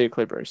 and you say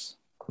Clippers.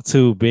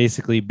 To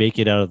basically make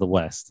it out of the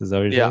West. Is that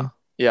what you're saying?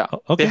 Yeah.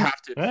 Okay. They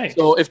have to. Right.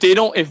 So if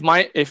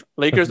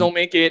Lakers don't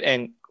make it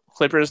and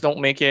Clippers don't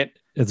make it,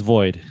 it's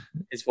void.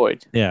 It's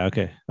void. Yeah.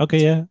 Okay.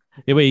 Yeah.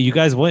 Wait. You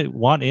guys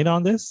want in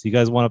on this? You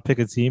guys want to pick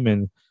a team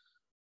and?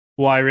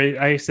 Well,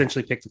 I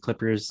essentially picked the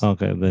Clippers.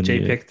 Okay, then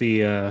Jay picked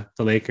the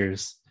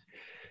Lakers.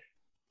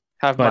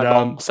 Have my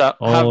balsamic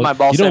you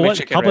know what?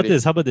 chicken How about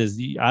ready. this?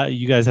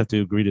 You guys have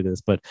to agree to this.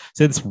 But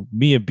since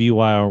me and BY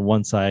are on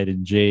one side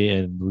and Jay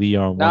and Lee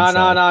are on one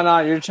side. No.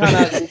 You're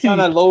trying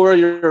to lower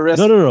your risk.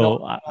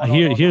 No.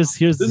 Here's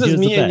this is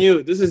me and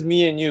you. This is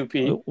me and you,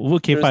 Pete.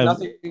 Okay, fine.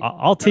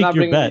 I'll take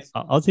your bet.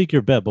 I'll take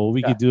your bet. But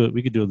we could do it.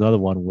 We could do another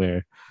one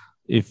where,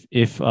 if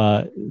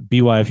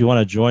BY, if you want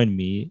to join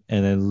me,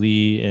 and then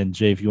Lee and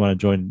Jay, if you want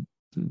to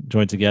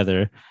join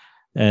together,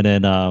 and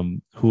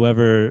then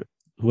whoever's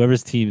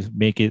team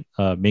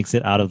makes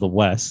it out of the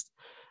West,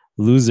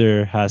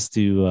 loser has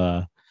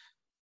to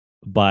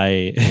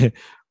buy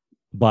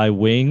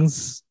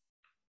wings.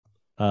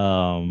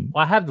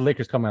 I have the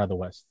Lakers coming out of the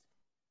West.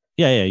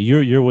 Yeah.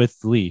 You're with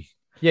Lee.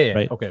 Yeah.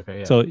 Right? Okay.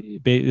 Yeah. So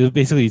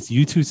basically, it's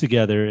you two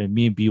together and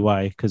me and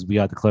BY because we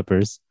got the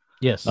Clippers.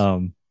 Yes.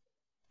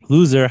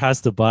 Loser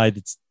has to buy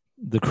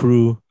the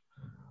crew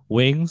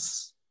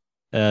wings,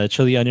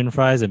 chili onion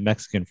fries, and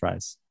Mexican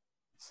fries.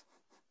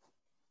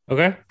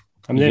 Okay.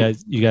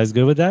 You guys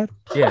good with that?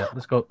 Yeah,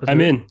 let's go.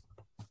 I'm in.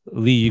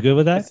 Lee, you good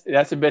with that?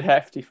 That's a bit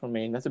hefty for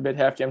me. That's a bit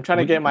hefty. I'm trying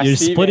to get my You're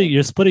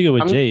splitting it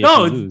with Jay.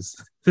 No, if you lose.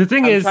 The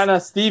thing I'm is, trying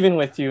to Steven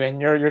with you, and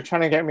you're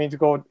trying to get me to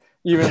go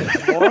even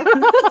more.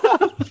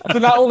 So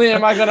not only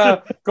am I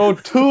gonna go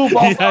 2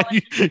 balls,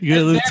 you're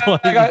gonna lose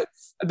twice.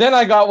 Then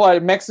I got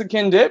what,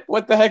 Mexican dip?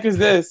 What the heck is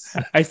this?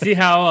 I see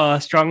how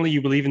strongly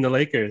you believe in the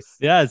Lakers.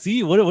 Yeah.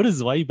 See what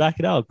is? Why are you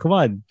backing out? Come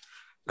on,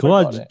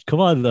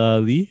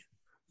 Lee.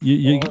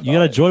 You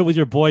gotta join with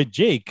your boy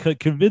Jake.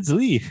 Convince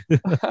Lee.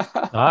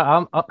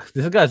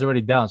 This guy's already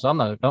down, so I'm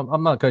not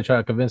gonna try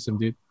to convince him,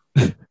 dude.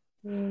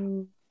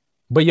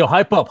 But yo,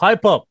 hype up.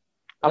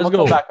 I'm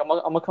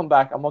gonna come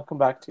back. I'm gonna come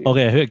back to you.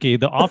 Okay.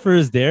 The offer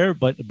is there,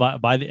 but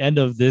by the end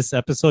of this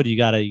episode, you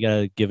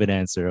gotta give an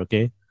answer.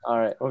 Okay. All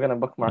right, we're gonna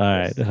bookmark. All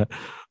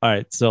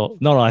right. So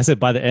no, I said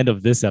by the end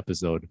of this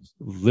episode,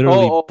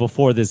 literally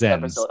before this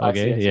ends. Episode.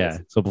 Okay. I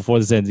see. So before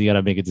this ends, you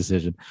gotta make a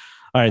decision.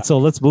 All right. So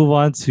let's move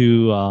on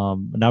to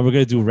now we're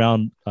gonna do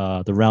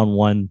the round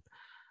 1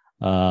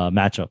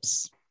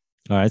 matchups.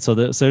 All right. So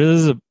this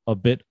is a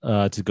bit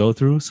to go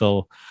through.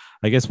 So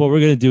I guess what we're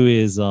gonna do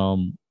is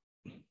we'll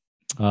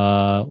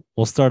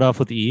start off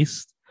with the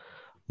East.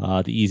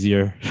 the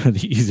easier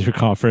the easier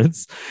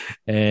conference.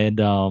 And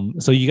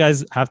so you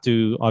guys have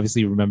to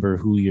obviously remember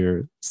who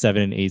your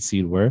 7 and 8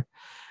 seed were,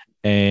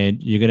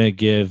 and you're gonna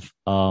give.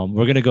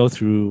 We're gonna go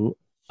through.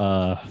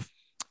 I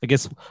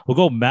guess we'll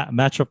go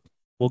matchup.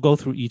 We'll go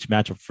through each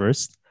matchup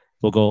first.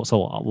 We'll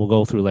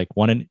go through like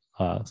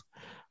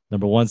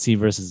number 1 seed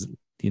versus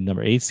the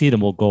number 8 seed,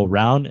 and we'll go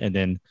around, and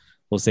then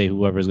we'll say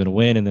whoever's going to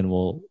win, and then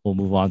we'll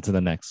move on to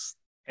the next.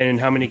 And in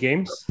how many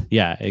games?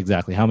 Yeah,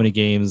 exactly. How many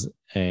games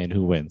and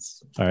who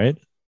wins? All right.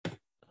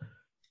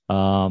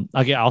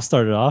 Okay, I'll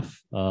start it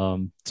off.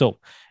 So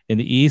in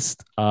the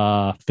East,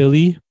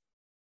 Philly.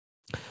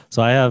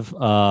 So I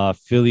have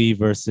Philly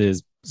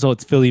versus. So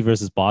it's Philly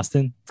versus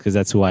Boston because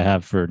that's who I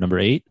have for number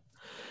 8,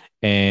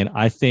 and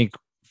I think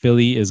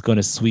Philly is going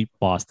to sweep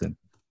Boston.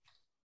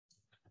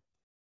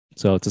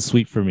 So it's a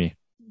sweep for me.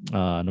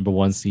 Number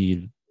 1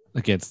 seed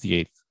against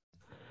the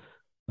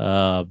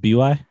 8th.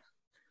 BY?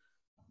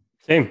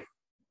 Same.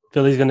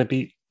 Philly's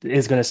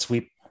is gonna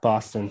sweep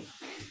Boston.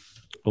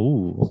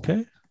 Oh,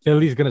 okay.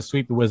 Philly's gonna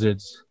sweep the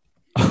Wizards.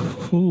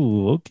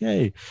 Oh,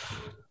 okay.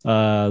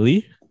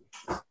 Lee?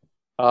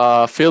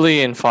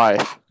 Philly in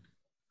 5.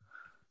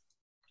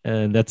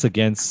 And that's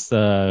against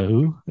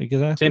who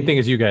exactly? Same thing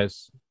as you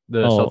guys,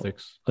 the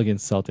Celtics.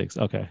 Against Celtics.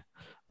 Okay.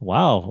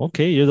 Wow.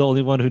 Okay, you're the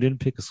only one who didn't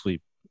pick a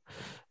sweep.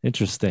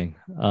 Interesting.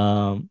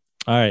 All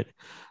right.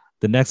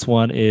 The next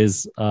one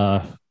is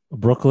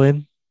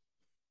Brooklyn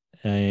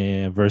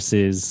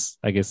versus,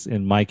 I guess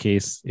in my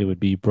case, it would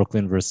be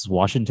Brooklyn versus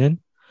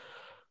Washington.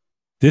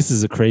 This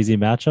is a crazy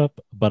matchup,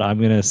 but I'm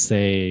going to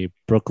say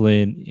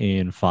Brooklyn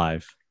in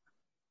 5.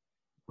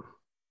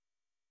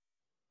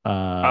 Go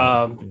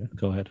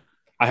ahead.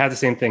 I have the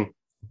same thing.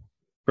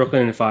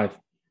 Brooklyn in 5.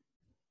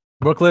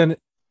 Brooklyn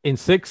in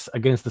 6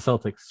 against the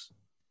Celtics.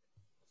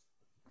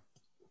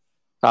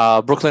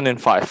 Brooklyn in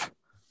 5.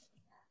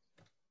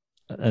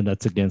 And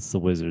that's against the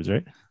Wizards,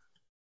 right?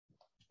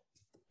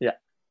 Yeah.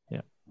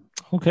 Yeah.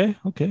 Okay.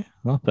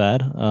 Not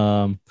bad.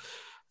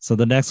 So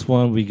the next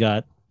one we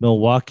got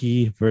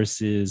Milwaukee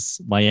versus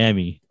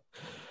Miami.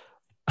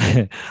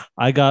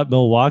 I got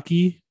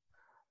Milwaukee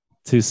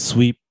to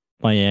sweep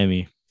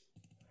Miami.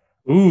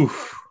 Ooh.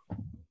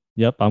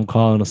 Yep, I'm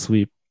calling a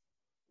sweep.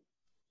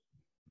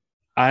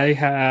 I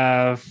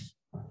have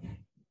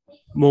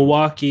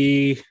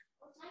Milwaukee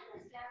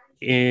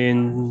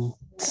in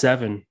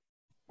 7.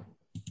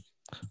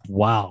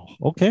 Wow.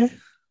 Okay.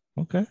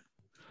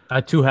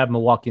 I too have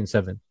Milwaukee in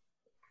 7.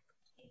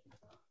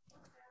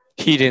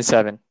 Heat in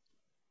 7.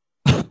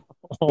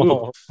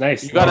 Ooh,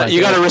 nice. You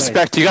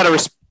gotta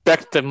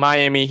respect the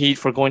Miami Heat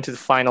for going to the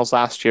finals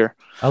last year.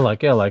 I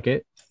like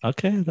it.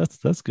 Okay,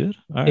 that's good.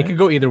 All It right. could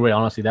go either way,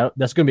 honestly.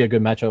 That's gonna be a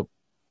good matchup.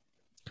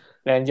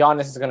 And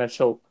Giannis is gonna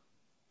choke.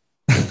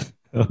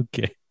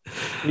 Okay.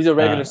 He's a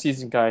regular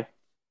season guy.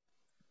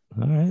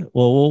 All right.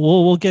 Well,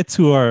 we'll get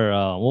to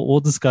our we'll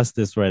discuss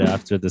this right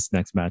after this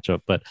next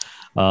matchup. But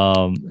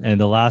and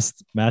the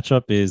last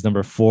matchup is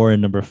number 4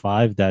 and number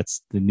 5.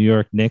 That's the New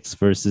York Knicks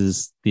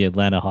versus the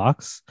Atlanta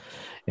Hawks,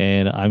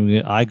 and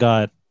I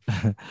got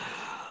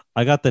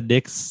the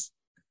Knicks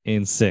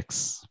in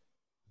 6.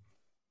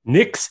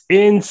 Knicks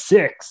in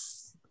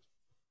 6.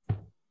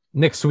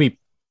 Knicks sweep.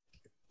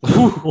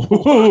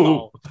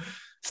 Ooh,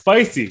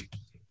 spicy.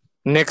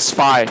 Knicks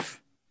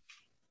 5.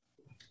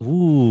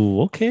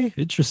 Ooh, okay,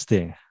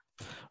 interesting.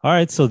 All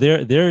right, so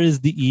there is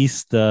the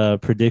East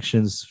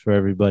predictions for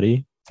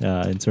everybody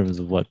in terms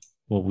of what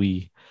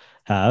we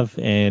have,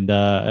 and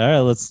all right,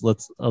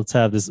 let's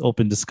have this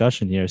open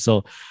discussion here.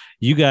 So,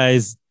 you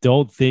guys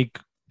don't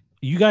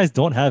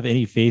have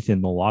any faith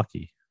in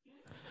Milwaukee?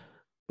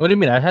 What do you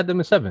mean? I had them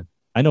in 7.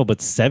 I know,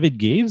 but 7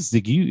 games?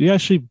 Like you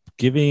actually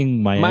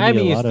giving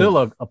Miami is still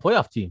a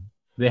playoff team.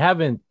 They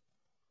haven't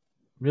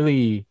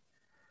really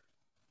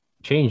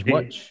changed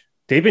much.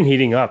 They've been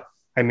heating up.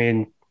 I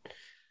mean,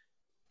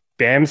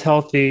 Bam's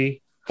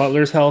healthy,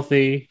 Butler's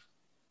healthy.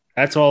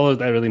 That's all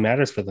that really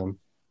matters for them.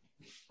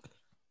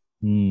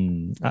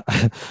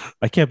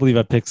 I can't believe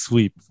I picked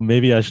sweep.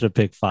 Maybe I should have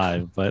picked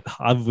 5, but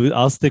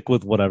I'll stick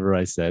with whatever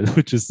I said,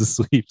 which is the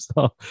sweep.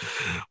 So,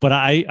 but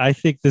I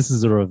think this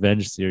is a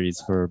revenge series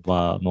for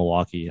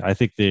Milwaukee. I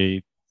think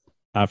they,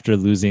 after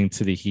losing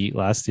to the Heat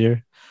last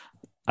year,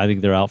 I think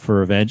they're out for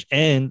revenge.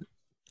 And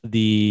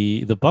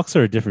the Bucks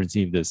are a different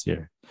team this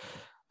year.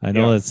 I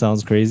know that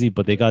sounds crazy,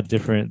 but they got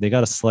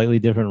a slightly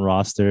different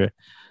roster.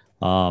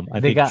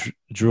 I think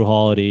Drew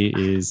Holiday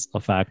is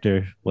a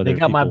factor. They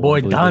got my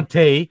boy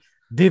Dante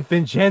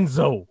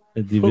DiVincenzo.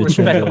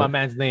 Respect my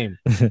man's name.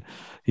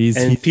 he's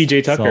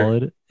PJ Tucker.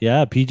 Solid.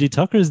 Yeah, PJ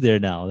Tucker's there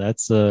now.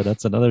 That's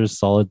another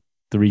solid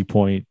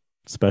 3-point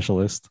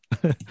specialist,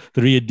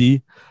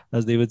 3-and-D,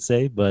 as they would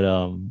say. But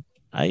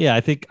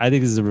I think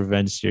this is a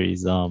revenge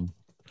series.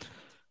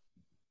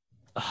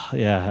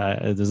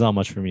 There's not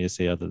much for me to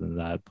say other than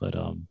that. But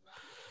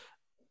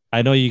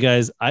I know you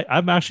guys.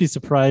 I'm actually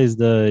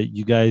surprised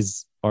you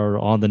guys are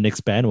on the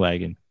Knicks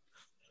bandwagon,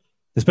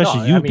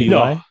 especially BY.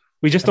 No,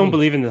 we just don't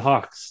believe in the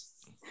Hawks.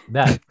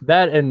 That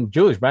and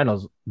Julius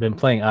Randle's been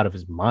playing out of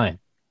his mind.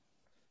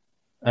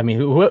 I mean,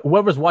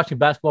 whoever's watching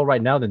basketball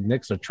right now, the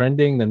Knicks are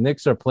trending. The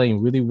Knicks are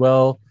playing really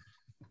well.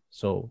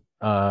 So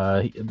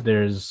I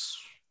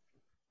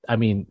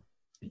mean,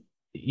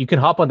 you can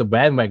hop on the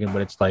bandwagon,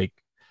 but it's like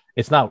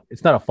it's not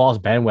a false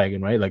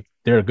bandwagon, right? Like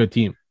they're a good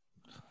team.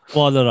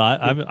 Well, no,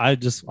 I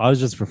was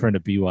just referring to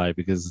BY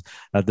because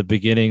at the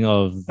beginning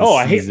of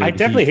the season, I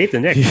definitely hate the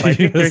Knicks. I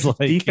think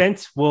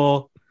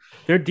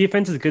their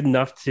defense is good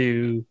enough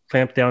to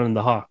clamp down on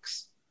the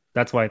Hawks.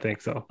 That's why I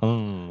think so.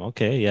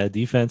 Okay, yeah,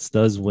 defense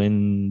does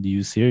win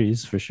you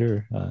series for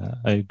sure.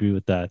 I agree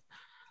with that.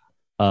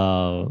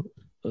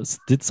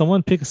 Did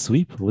someone pick a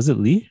sweep? Was it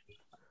Lee?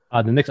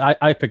 The Knicks.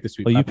 I picked the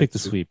sweep. Oh, you picked the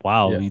sweep.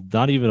 Wow, Yeah.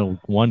 not even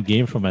one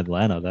game from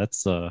Atlanta.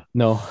 That's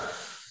No,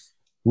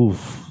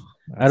 oof.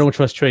 I don't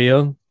trust Trae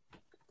Young.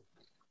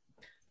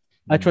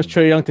 I trust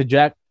Trae Young to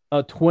jack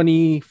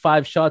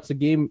 25 shots a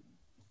game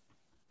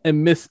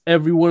and miss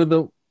every one of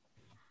them.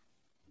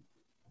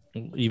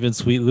 Even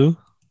Sweet Lou.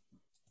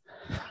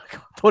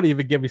 Don't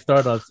even get me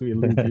started on Sweet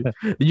Lou. Dude.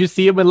 Did you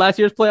see him in last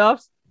year's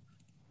playoffs?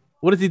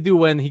 What does he do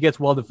when he gets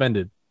well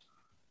defended?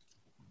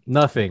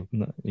 Nothing.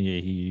 No,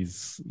 yeah,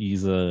 he's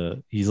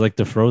like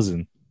the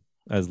Frozen,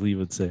 as Lee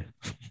would say.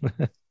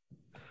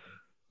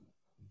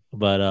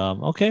 But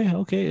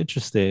okay,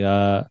 interesting.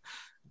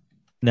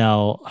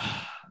 Now,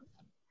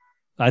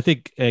 I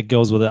think it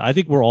goes with it. I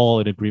think we're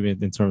all in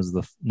agreement in terms of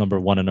the number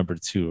 1 and number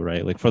 2,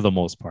 right? Like for the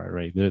most part,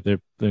 right?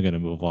 They're gonna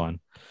move on.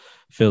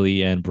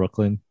 Philly and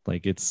Brooklyn,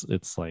 like it's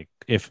like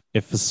if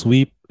a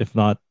sweep, if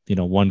not,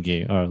 one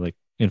game or like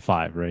in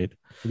 5, right?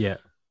 Yeah.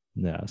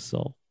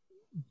 So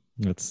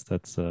that's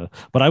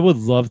but I would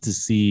love to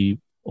see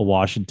a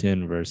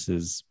Washington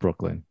versus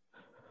Brooklyn.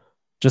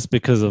 Just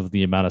because of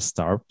the amount of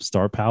star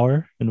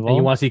power involved. And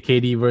you want to see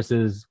KD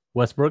versus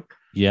Westbrook?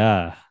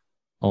 Yeah.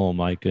 Oh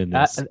my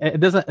goodness. It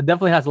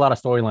definitely has a lot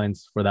of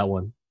storylines for that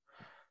one.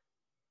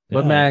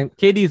 But Yeah. man,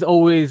 KD's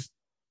always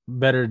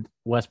bettered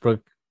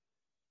Westbrook.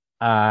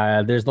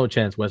 There's no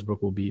chance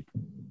Westbrook will beat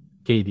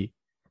KD.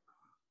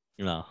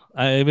 No,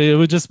 I mean it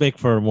would just make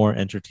for a more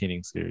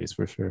entertaining series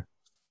for sure.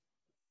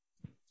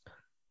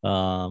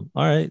 All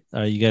right.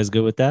 Are you guys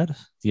good with that? Do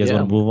you guys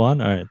want to move on?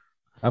 All right.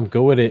 I'm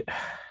good with it.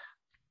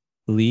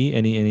 Lee,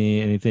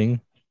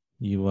 anything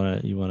you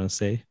wanna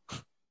say?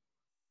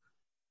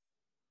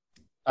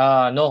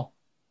 No.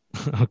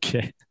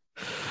 Okay.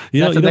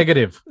 That's a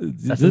negative.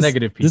 That's a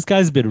negative piece. This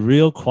guy's been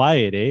real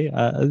quiet, eh?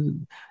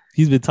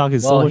 He's been talking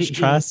so much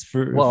trash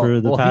for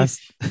the past.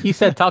 He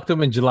said talk to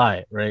him in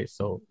July, right?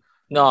 So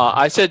No,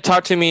 I said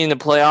talk to me in the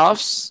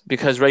playoffs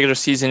because regular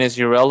season is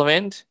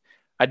irrelevant.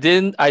 I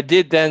did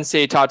then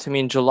say talk to me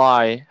in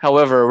July.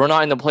 However, we're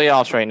not in the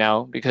playoffs right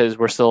now because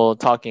we're still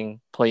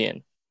talking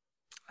play-in.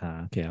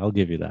 Okay, I'll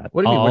give you that.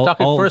 What do you mean? We're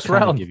talking first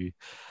round.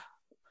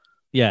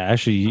 Yeah,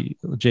 actually,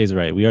 Jay's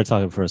right. We are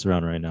talking first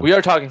round right now. We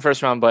are talking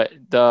first round, but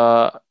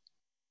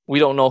we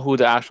don't know who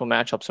the actual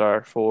matchups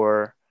are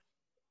for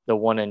the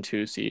 1 and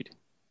 2 seed.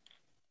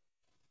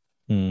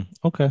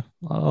 Okay,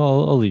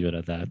 I'll leave it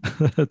at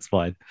that. That's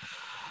fine.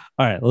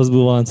 All right, let's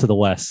move on to the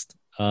West.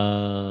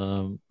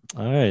 All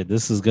right,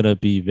 this is gonna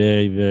be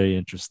very, very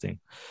interesting.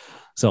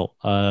 So,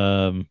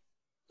 the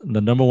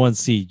number 1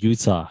 seed,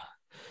 Utah.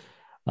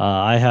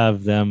 I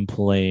have them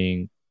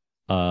playing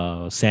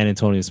San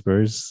Antonio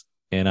Spurs,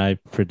 and I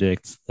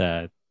predict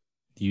that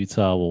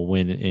Utah will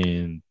win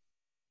in.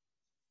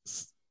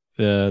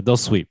 They'll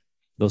sweep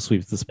the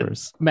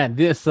Spurs. Man,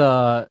 this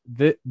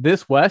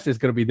West is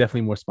gonna be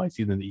definitely more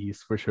spicy than the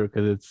East for sure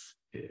because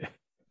it's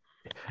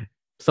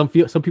some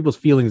people's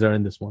feelings are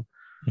in this one.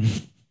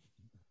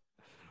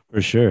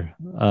 For sure.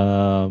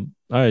 All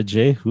right,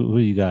 Jay, who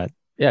you got?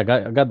 Yeah,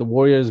 I got the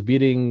Warriors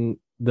beating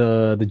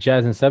the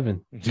Jazz in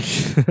 7.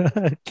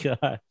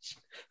 Gosh.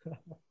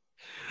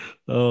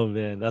 Oh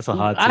man, that's a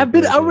hot take. I've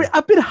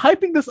been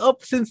hyping this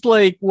up since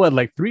like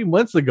 3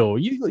 months ago.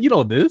 You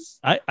know this.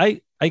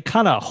 I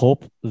kind of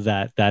hope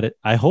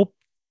I hope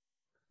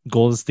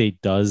Golden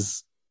State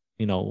does,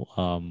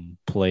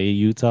 play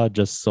Utah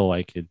just so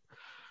I could.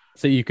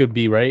 So you could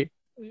be right.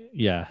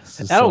 Yeah,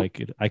 so I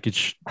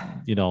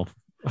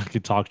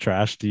could talk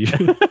trash to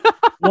you.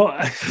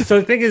 Well, so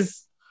the thing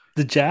is,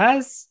 the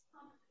Jazz,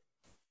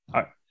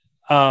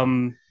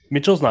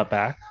 Mitchell's not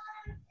back.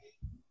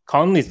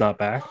 Conley's not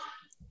back.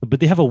 But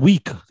they have a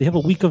week. They have a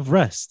week of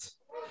rest.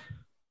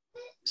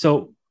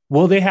 So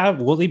will they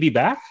be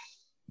back?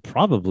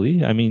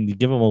 Probably. I mean, you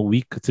give them a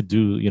week to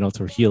do,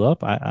 to heal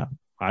up. I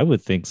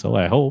would think so.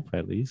 I hope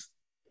at least.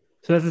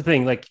 So that's the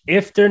thing. Like,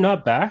 if they're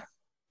not back,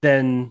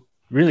 then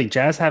really,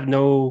 Jazz have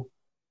no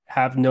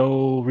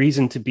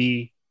reason to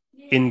be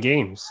in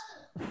games,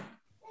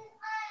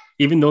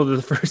 even though they're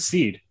the first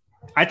seed.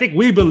 I think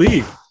we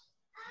believe.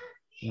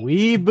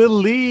 We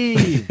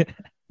believe.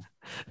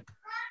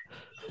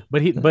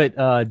 But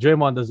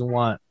Draymond doesn't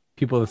want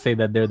people to say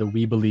that they're the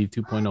We Believe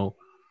 2.0.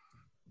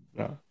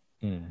 No.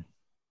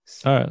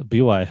 All right,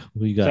 BY,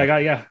 who you got? So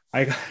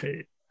I got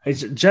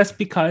it's just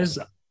because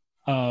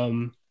I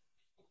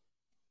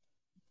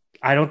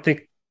don't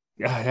think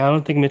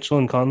Mitchell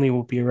and Conley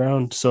will be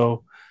around.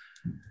 So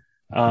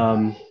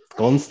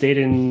Golden State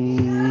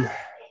in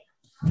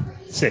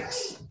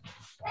 6.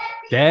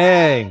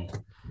 Dang.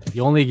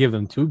 You only give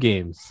them 2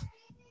 games.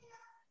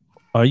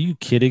 Are you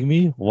kidding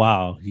me?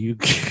 Wow. You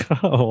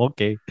oh,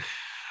 okay.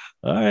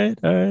 All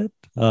right.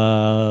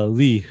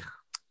 Lee.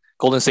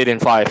 Golden State in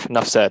 5.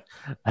 Enough said.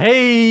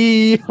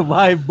 Hey,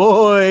 my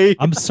boy.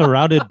 I'm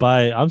surrounded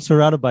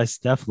by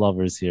Steph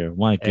lovers here.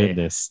 My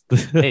goodness.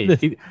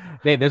 Hey,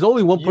 there's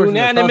only one person.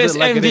 Unanimous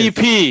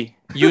MVP.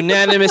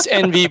 Unanimous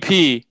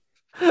MVP.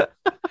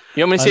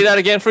 You want me to say that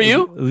again for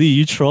you? Lee,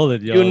 you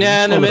trolling, yo.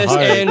 Unanimous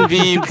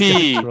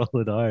MVP.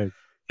 Trolling hard.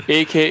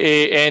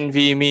 AKA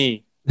NV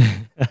me.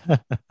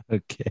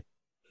 Okay.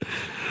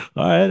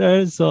 All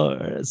right.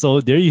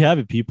 So there you have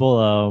it,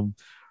 people.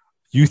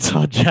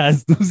 Utah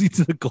Jazz losing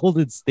to the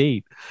Golden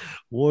State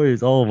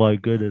Warriors. Oh my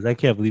goodness. I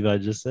can't believe I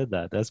just said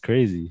that. That's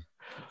crazy.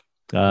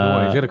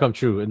 No, it's gonna come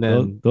true. And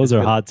then those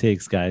are hot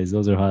takes, guys.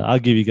 Those are hot. I'll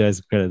give you guys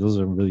credit. Those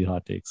are really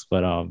hot takes.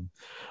 But all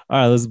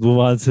right, let's move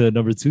on to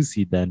number 2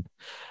 seed then.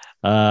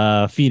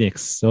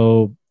 Phoenix.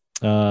 So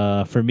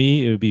for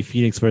me, it would be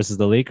Phoenix versus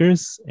the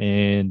Lakers.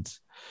 And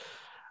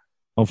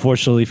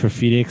unfortunately for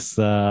Phoenix,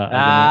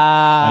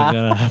 I'm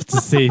gonna have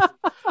to say,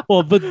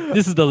 well, but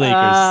this is the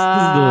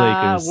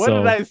Lakers. What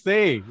did I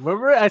say?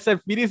 Remember, I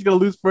said Phoenix is gonna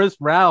lose first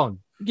round.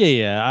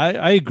 Yeah.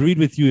 I agreed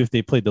with you if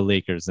they played the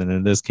Lakers, and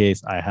in this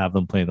case, I have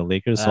them playing the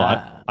Lakers. So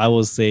I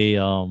will say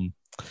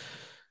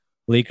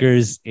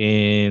Lakers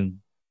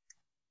in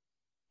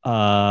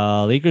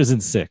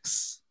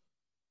 6.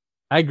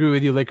 I agree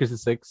with you. Lakers in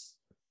 6.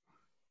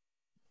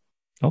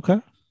 Okay.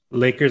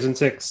 Lakers in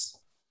 6.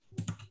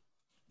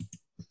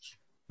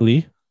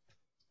 Lee.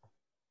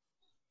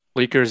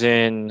 Lakers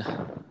in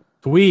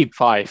Sweep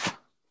 5.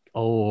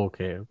 Oh,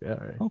 okay. All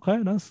right.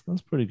 Okay, that's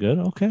pretty good.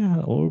 Okay,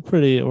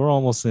 we're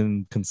almost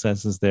in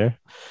consensus there.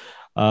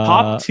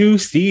 Top 2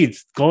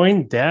 seeds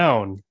going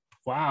down.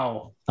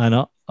 Wow. I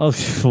know. Oh,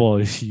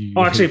 well,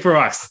 actually, for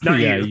us, not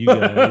yeah, you.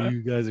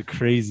 you guys are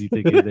crazy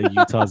thinking that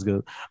Utah's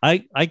good.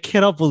 I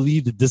cannot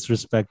believe the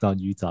disrespect on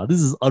Utah. This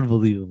is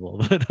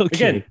unbelievable. But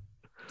okay. Again,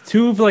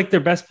 2 of like their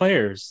best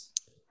players.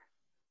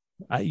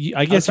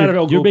 I guess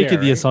you're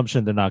making the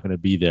assumption they're not going to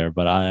be there,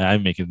 but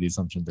I'm making the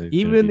assumption that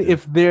even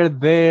if they're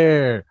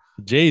there,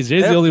 Jay's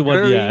the only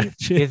one. Yeah,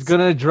 it's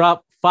gonna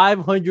drop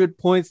 500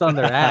 points on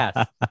their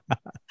ass.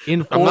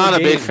 In 4 I'm not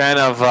games. a big fan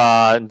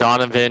of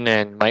Donovan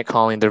and Mike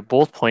Conley. They're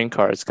both point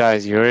guards,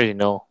 guys. You already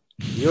know.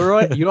 You're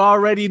right. You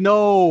already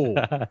know.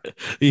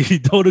 You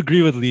don't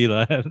agree with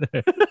Lila.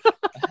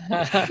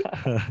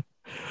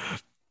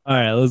 All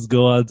right, let's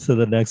go on to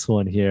the next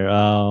one here.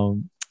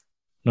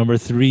 Number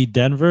 3,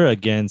 Denver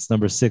against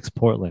number 6,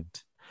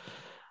 Portland.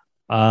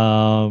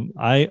 I'm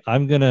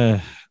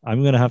gonna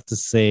have to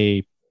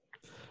say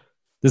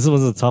this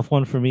was a tough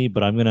one for me,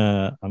 but I'm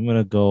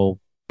gonna go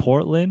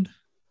Portland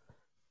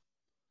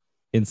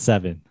in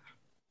 7.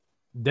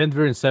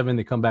 Denver in 7.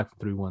 They come back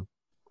from 3-1.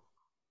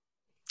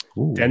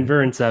 Ooh.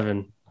 Denver in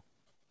 7.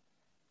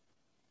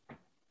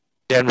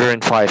 Denver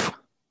in 5.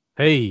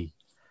 Hey,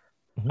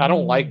 I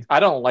don't like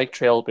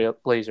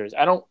Trailblazers.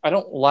 I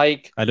don't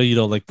like. I know you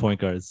don't like point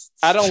guards.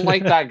 I don't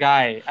like that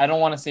guy. I don't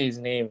want to say his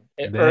name.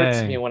 It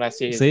irks me when I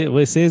say his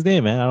name. Say his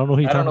name, man. I don't know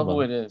who you're talking about. I don't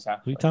know who it is.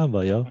 Who you talking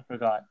about, yo? I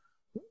forgot.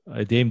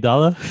 Dame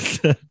Dalla.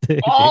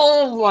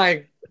 Oh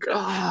my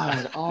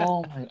god!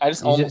 Oh my! I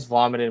almost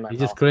vomited in my mouth.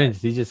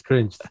 He just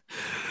cringed.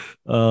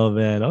 Oh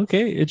man.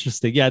 Okay,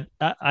 interesting. Yeah,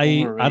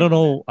 I don't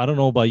know. I don't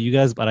know about you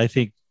guys, but I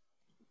think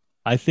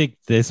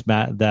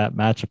that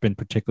matchup in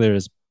particular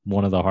is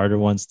one of the harder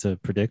ones to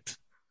predict.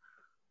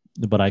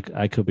 But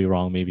I could be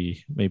wrong.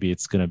 Maybe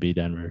it's gonna be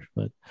Denver.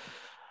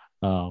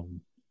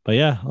 But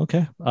yeah,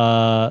 okay.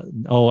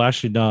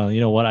 Actually, no.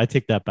 You know what? I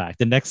take that back.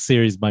 The next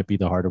series might be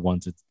the harder one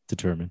to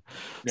determine.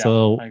 Yeah,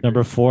 so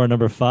number 4 and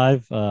number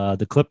 5,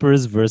 the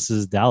Clippers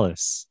versus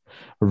Dallas,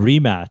 a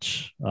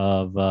rematch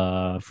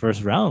of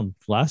first round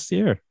last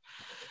year.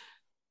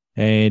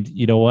 And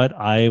you know what?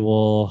 I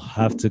will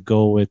have to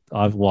go with.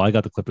 I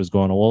got the Clippers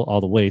going all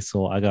the way,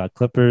 so I got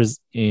Clippers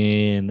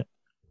in.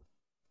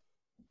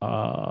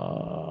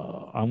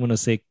 I'm gonna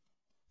say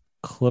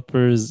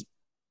Clippers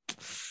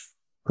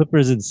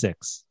in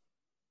 6.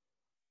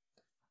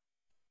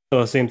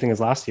 So same thing as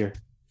last year.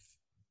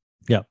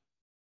 Yeah.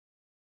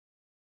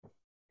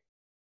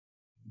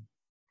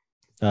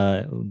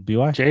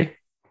 BY? Jay?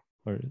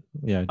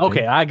 Jay?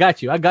 Okay, I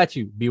got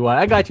you, BY.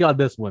 I got you on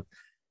this one.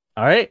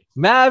 All right.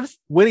 Mavs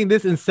winning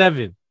this in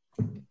 7.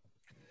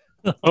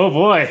 Oh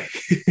boy.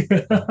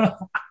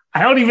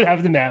 I don't even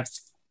have the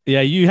Mavs.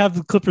 Yeah, you have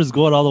the Clippers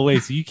going all the way,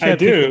 so you can't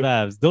pick the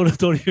Mavs.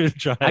 Don't even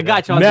try. I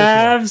got you on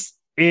Mavs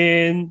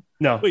in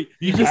no. Wait,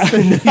 you just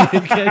said you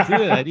can't do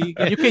that.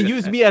 You can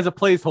use me as a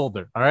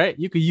placeholder. All right,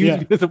 you can use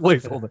me as a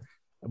placeholder.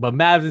 But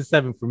Mavs is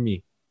 7 for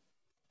me.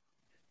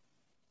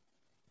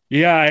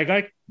 Yeah,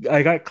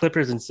 I got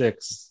Clippers in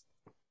 6.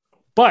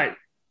 But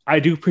I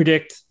do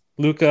predict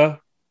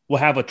Luka will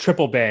have a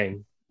triple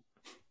bang.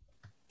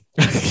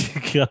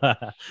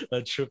 God,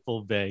 a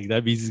triple bang.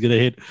 That means he's gonna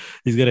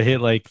hit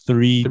like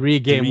three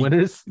game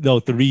winners. No,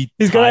 3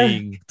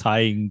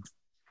 tying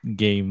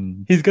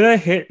game. He's gonna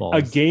hit balls.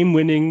 a game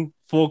winning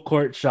full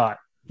court shot.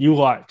 You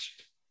watch.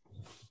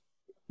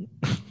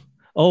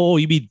 Oh,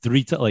 you mean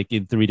like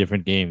in 3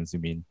 different games? You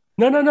mean?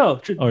 No.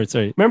 Or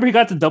sorry, Remember, he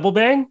got the double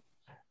bang.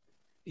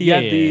 He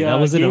had the that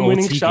was an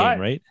game-winning OT shot,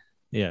 game, right?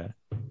 Yeah.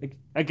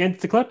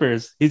 against the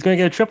Clippers. He's going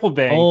to get a triple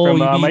bang Oh, from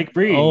you mean Mike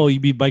Breen. Oh, you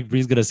mean Mike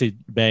Breen's gonna say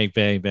bang,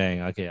 bang,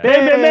 bang? Okay,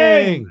 Bang, bang,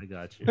 bang. I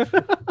got you.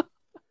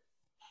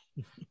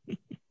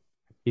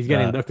 He's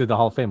getting inducted to the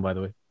Hall of Fame, by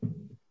the way.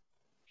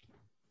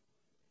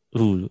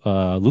 Who?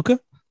 Luca?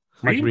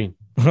 Mike Breen.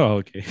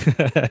 Oh, okay.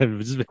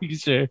 Just making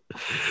sure.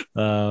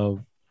 Oh,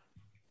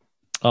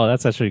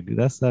 that's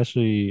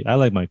actually. I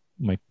like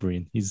Mike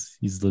Breen. He's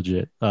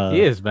legit.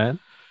 He is, man.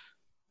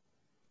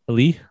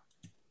 Lee.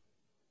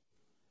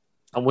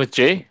 I'm with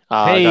Jay. Hey,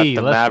 I got the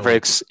let's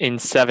Mavericks in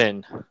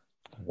 7.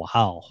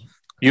 Wow.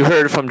 You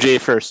heard it from Jay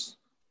first.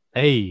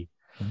 Hey.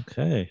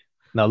 Okay.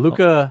 Now,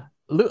 Luca,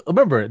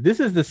 remember,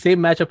 this is the same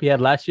matchup he had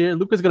last year.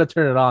 Luca's going to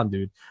turn it on,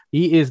 dude.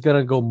 He is going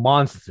to go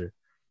monster.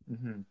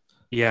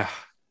 Yeah.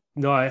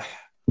 No, I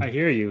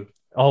hear you.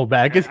 Oh, man.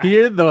 I can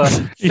hear the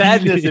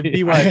sadness in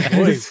BY's It's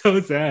voice.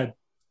 so sad.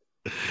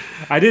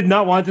 I did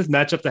not want this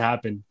matchup to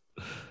happen.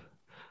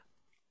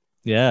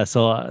 Yeah,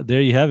 so there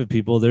you have it,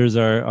 people. There's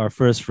our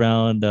first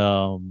round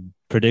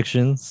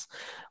predictions.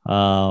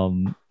 For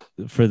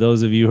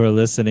those of you who are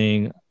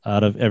listening,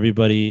 out of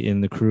everybody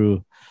in the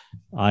crew,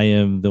 I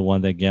am the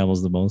one that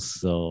gambles the most.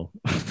 So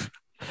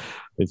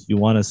if you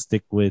want to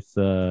stick with,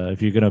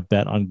 if you're gonna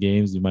bet on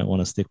games, you might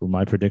want to stick with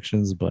my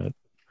predictions. But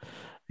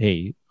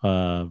hey,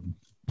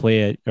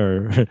 play it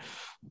or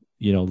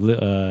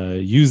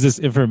use this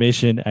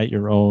information at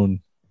your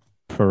own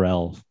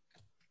peril.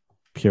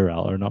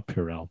 Purell or not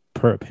Purell,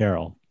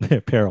 peril.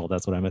 Peril.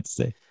 That's what I meant to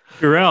say.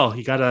 Purell,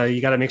 you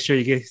gotta make sure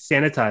you get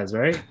sanitized,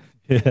 right?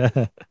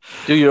 Yeah.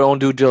 Do your own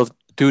due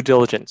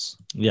diligence.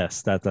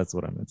 Yes, that's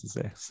what I meant to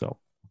say. So,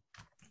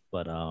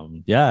 but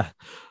yeah.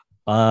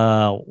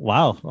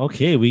 Wow.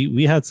 Okay,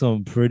 we had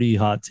some pretty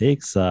hot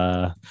takes.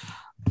 What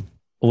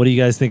do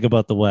you guys think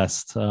about the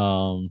West?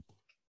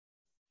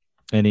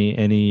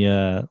 Any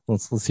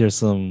let's hear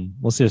some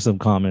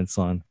comments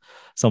on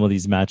some of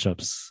these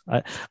matchups.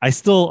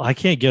 I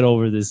can't get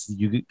over this.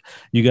 You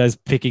guys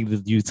picking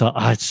the Utah.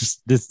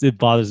 It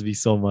bothers me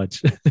so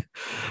much.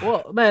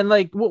 Well, man,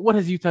 like what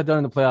has Utah done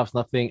in the playoffs?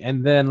 Nothing.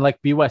 And then like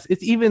BWest,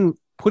 it's even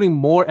putting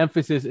more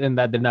emphasis in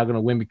that they're not going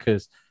to win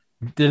because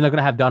they're not going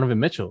to have Donovan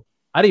Mitchell.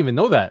 I didn't even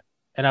know that,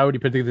 and I already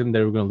predicted them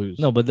they were going to lose.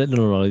 No, but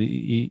no.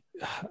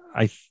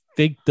 I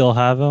think they'll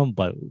have him,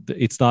 but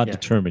it's not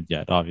determined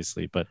yet,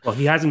 obviously. But well,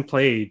 he hasn't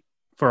played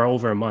for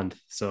over a month,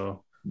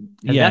 so.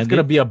 And that's going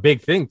to be a big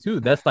thing too.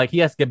 That's like he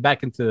has to get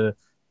back into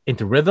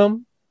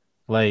rhythm.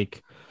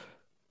 Like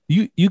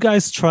you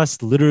guys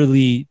trust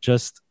literally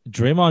just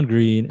Draymond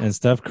Green and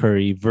Steph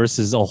Curry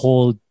versus a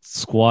whole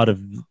squad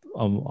of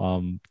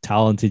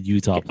talented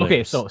Utah players.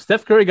 Okay, so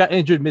Steph Curry got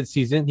injured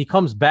midseason. He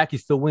comes back, he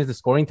still wins the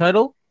scoring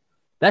title.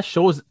 That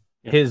shows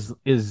his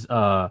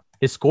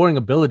scoring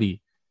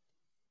ability.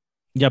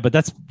 Yeah, but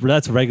that's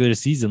regular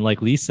season,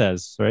 like Lee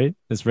says, right?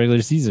 It's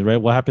regular season, right?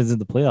 What happens in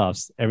the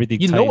playoffs? Everything.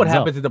 You know what tightens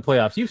happens in the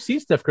playoffs. You've seen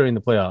Steph Curry in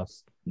the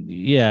playoffs.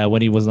 Yeah,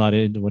 when he was not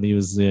in, when he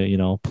was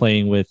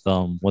playing with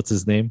what's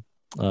his name,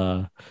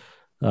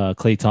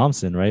 Klay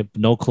Thompson, right?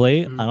 No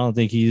Klay. I don't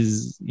think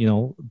he's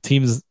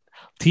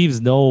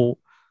teams know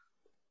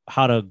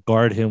how to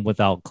guard him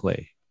without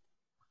Klay.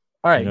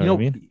 All right, what I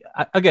mean?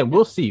 Again,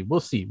 we'll see.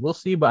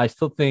 But I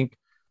still think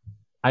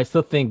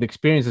the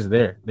experience is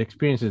there. The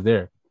experience is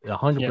there.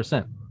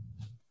 100%.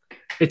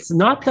 It's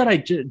not that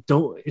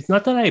it's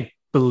not that I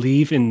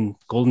believe in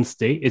Golden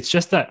State. It's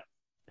just that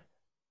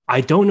I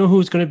don't know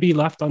who's going to be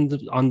left on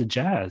the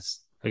Jazz.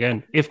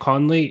 Again, if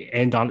Conley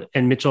and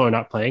Mitchell are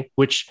not playing,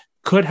 which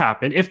could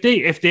happen. If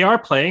they are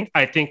playing,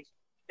 I think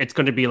it's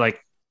going to be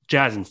like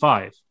Jazz in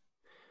 5.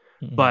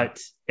 Mm-hmm. But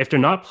if they're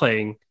not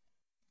playing,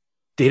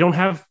 they don't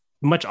have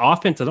much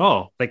offense at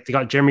all. Like they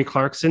got Jeremy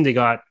Clarkson, they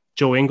got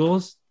Joe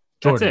Ingles.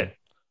 That's it.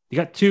 You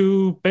got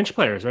 2 bench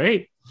players,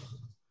 right?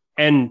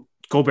 And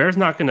Gobert's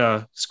not going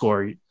to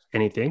score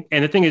anything.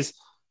 And the thing is,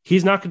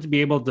 he's not going to be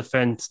able to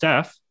defend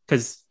Steph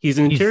because he's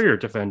an interior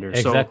defender.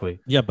 Exactly.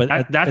 So yeah,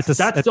 but that's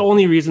the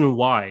only reason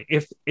why.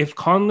 If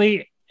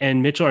Conley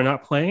and Mitchell are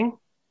not playing,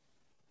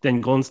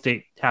 then Golden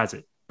State has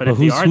it. But if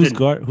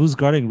who's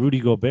guarding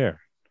Rudy Gobert?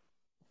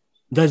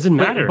 Doesn't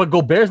matter. But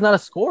Gobert's not a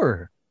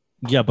scorer.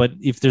 Yeah, but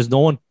if there's no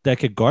one that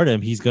could guard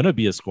him, he's going to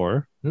be a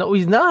scorer. No,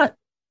 he's not.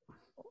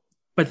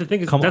 But the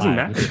thing is, it doesn't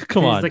matter.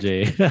 Come on,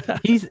 Jay.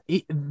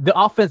 The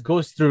offense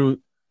goes through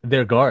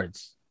their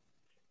guards.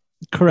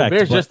 Correct.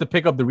 Bears just to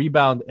pick up the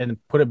rebound and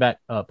put it back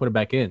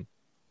in.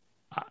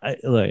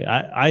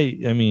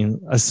 I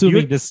mean,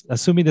 assuming this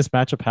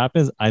matchup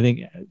happens, I think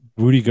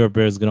Rudy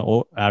Gobert is going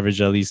to average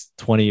at least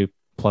 20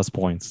 plus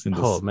points in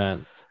this. Oh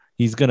man,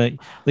 he's gonna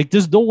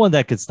there's no one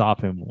that could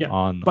stop him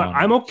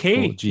I'm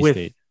okay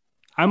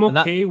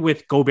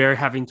with Gobert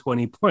having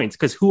 20 points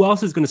because who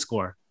else is going to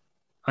score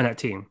on that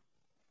team?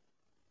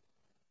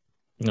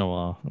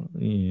 No,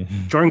 yeah.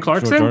 Jordan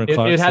Clarkson.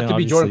 It'd have to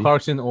be Jordan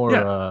Clarkson or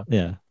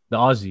the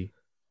Aussie.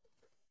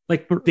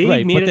 Like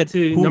they made it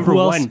to number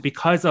 1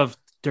 because of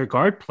their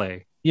guard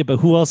play. Yeah, but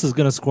who else is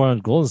gonna score on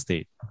Golden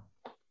State?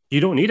 You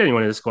don't need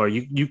anyone to score.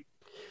 You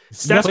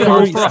Steph play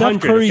Curry, for Steph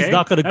 100, Curry's okay?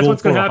 not gonna That's go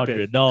what's for gonna happen.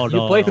 100. No, You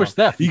no, play no. for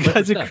Steph. You play guys for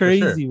are Steph, for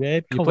sure. crazy,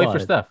 man. You Come play on. for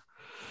Steph.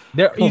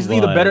 They're Come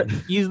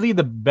easily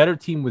the better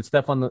team with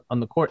Steph on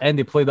the court, and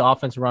they play the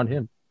offense around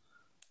him.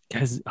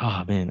 Guys,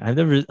 oh man, I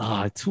never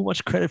too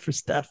much credit for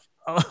Steph.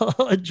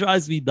 It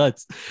drives me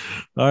nuts.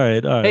 All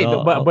right. Hey,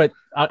 but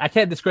I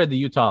can't discredit the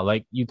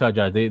Utah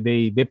Jazz.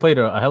 They played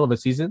a hell of a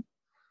season.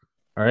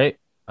 All right.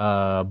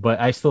 But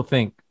I still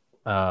think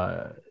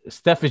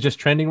Steph is just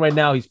trending right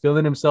now. He's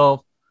feeling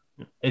himself.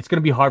 It's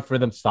gonna be hard for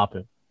them to stop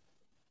him.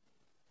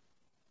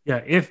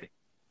 Yeah,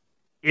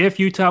 if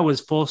Utah was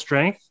full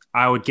strength,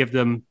 I would give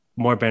them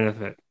more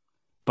benefit,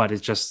 but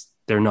it's just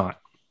they're not.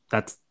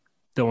 That's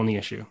the only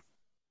issue.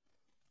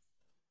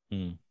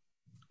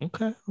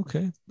 Okay.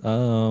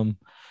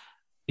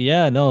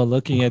 Yeah, no,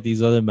 looking at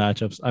these other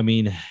matchups, I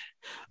mean,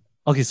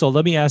 okay, so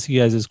let me ask you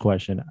guys this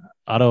question.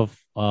 Out of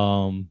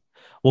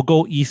we'll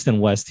go East and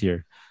West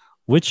here.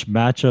 Which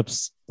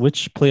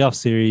playoff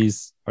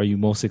series are you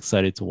most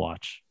excited to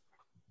watch?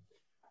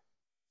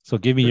 So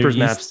give me Clippers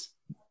your Mavs. East.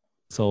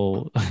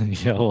 So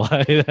yeah, well,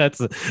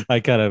 I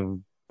kind of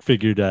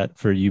figured that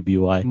for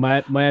UBY.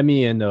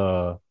 Miami and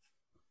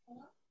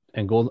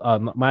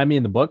Miami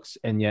and the Bucks,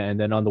 and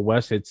then on the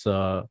West it's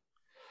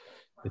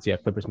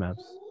Clippers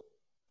Mavs.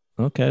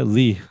 Okay,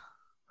 Lee.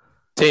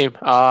 Team.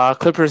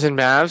 Clippers and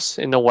Mavs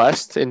in the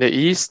West. In the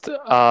East,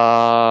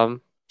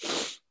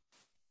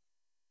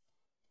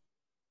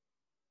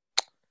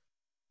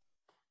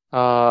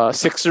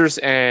 Sixers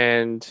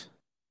and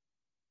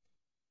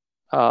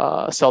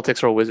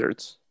Celtics or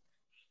Wizards.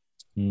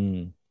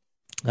 You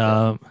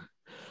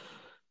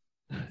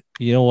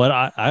know what?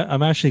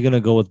 I'm actually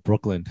gonna go with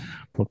Brooklyn.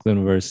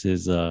 Brooklyn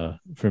versus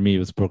for me it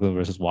was Brooklyn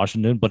versus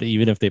Washington. But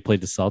even if they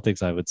played the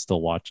Celtics, I would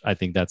still watch. I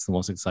think that's the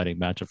most exciting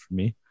matchup for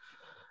me.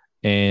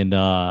 And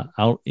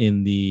out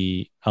in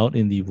the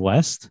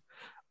West,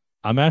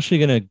 I'm actually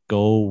gonna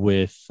go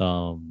with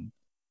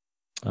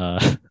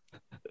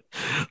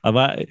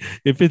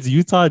if it's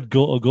Utah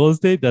Golden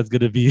State, that's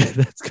gonna be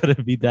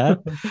that,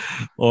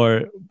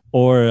 or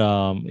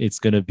it's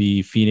gonna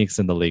be Phoenix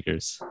and the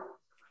Lakers.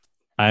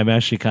 I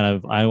actually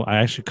kind of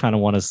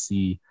want to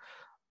see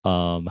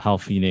how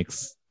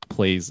Phoenix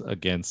plays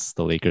against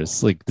the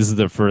Lakers. Like this is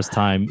their first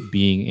time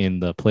being in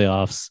the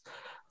playoffs.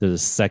 They're the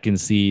second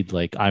seed.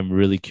 Like I'm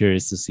really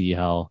curious to see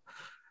how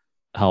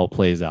it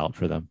plays out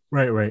for them.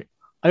 Right.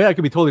 I mean, I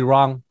could be totally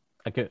wrong.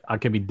 I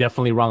could be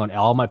definitely wrong on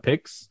all my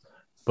picks,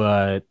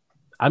 but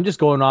I'm just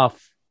going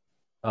off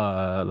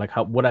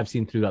what I've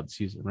seen throughout the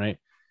season, right?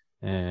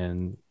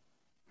 And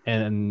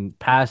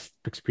past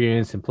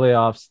experience in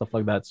playoffs, stuff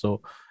like that.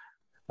 So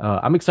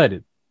I'm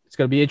excited. It's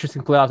going to be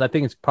interesting playoffs. I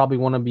think it's probably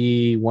going to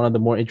be one of the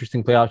more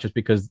interesting playoffs just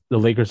because the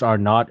Lakers are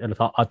not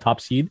a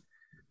top seed.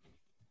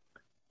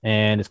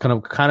 And it's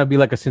going to kind of be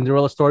like a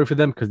Cinderella story for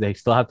them because they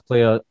still have to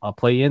play a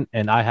play-in,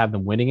 and I have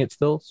them winning it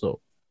still.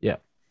 So, yeah.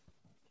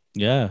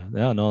 Yeah,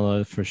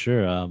 no, for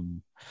sure.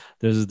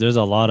 There's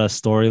a lot of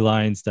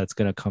storylines that's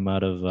going to come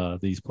out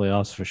of these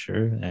playoffs for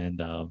sure.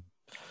 And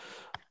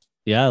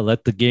yeah,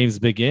 let the games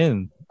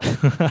begin.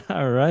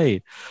 All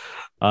right.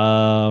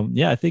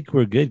 Yeah, I think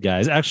we're good,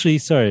 guys. Actually,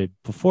 sorry,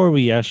 before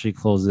we actually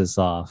close this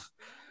off,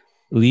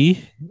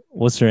 Lee,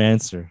 what's your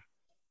answer?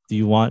 Do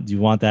you want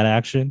that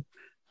action?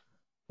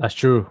 That's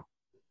true.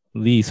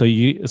 Lee,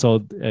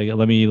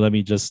 let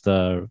me just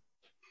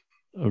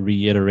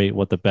reiterate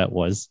what the bet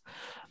was.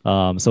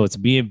 So it's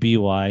me and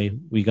BY.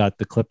 We got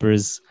the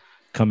Clippers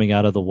coming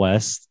out of the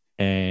West,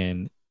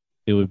 and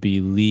it would be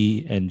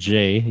Lee and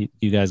Jay.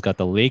 You guys got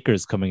the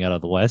Lakers coming out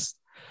of the West.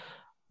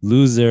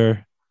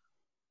 Loser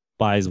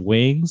buys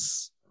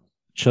wings,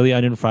 chili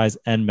onion fries,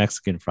 and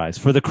Mexican fries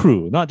for the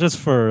crew, not just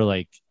for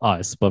like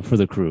us, but for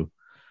the crew.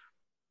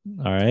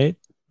 All right,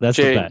 that's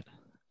the bet.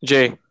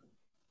 Jay,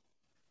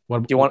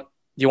 what you want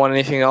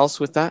anything else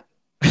with that?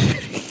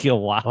 Yo,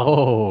 wow.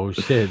 Oh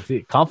shit!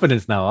 See,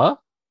 confidence now, huh?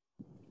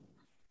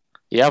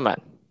 Yeah, man.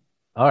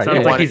 All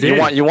right.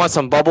 You want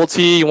some bubble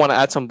tea? You want to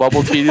add some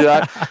bubble tea to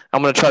that?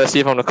 I'm gonna try to see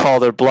if I'm gonna call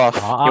their bluff.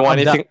 You want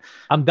anything?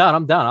 I'm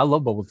down. I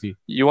love bubble tea.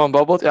 You want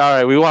bubble tea? All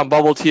right, we want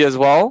bubble tea as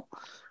well.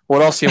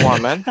 What else you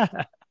want, man?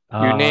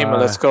 You name it.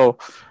 Let's go.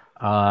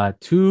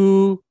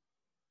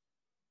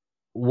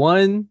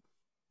 1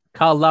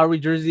 Kyle Lowry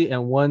jersey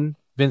and 1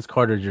 Vince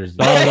Carter jersey.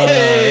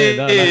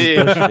 Hey,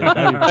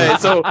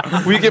 so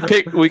we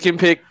can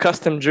pick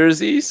custom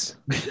jerseys.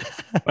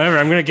 Whatever.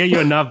 I'm gonna get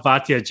you a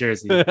Navatia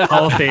jersey,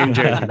 Hall of Fame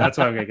jersey. That's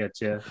what I'm gonna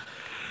get you.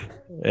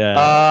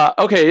 Yeah.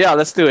 Okay. Yeah.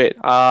 Let's do it.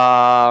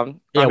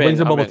 Wings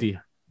and bubble tea.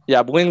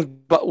 Yeah, wings,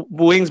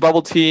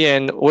 bubble tea,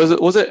 and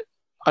was it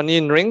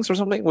onion rings or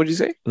something? What did you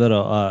say?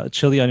 No,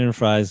 chili onion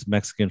fries,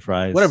 Mexican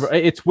fries. Whatever.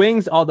 It's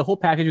wings. The whole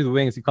package of the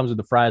wings. It comes with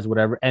the fries,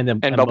 whatever,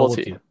 and bubble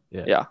tea.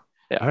 Yeah.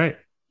 All right.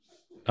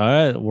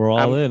 We're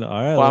all in. All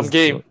right. Well, I'm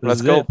game.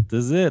 Let's go.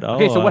 This is it.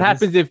 Okay, so what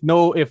happens if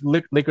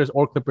Lakers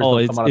or Clippers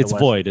don't come out of the West?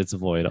 Void. It's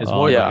void. It's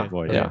void.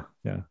 Yeah.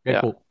 Okay,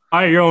 cool.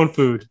 Buy your own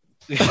food.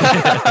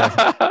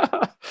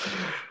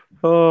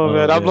 Oh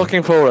man, I'm man.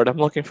 looking forward. I'm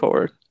looking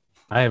forward.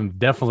 I am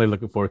definitely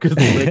looking forward because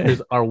the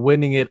Lakers are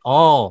winning it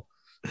all.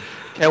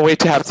 Can't wait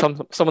to have some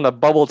of the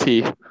bubble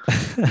tea.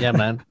 Yeah,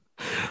 man.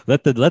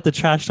 Let the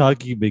trash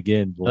talking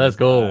begin. Boys. Let's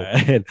go.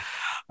 All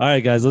right,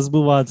 guys. Let's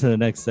move on to the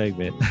next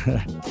segment.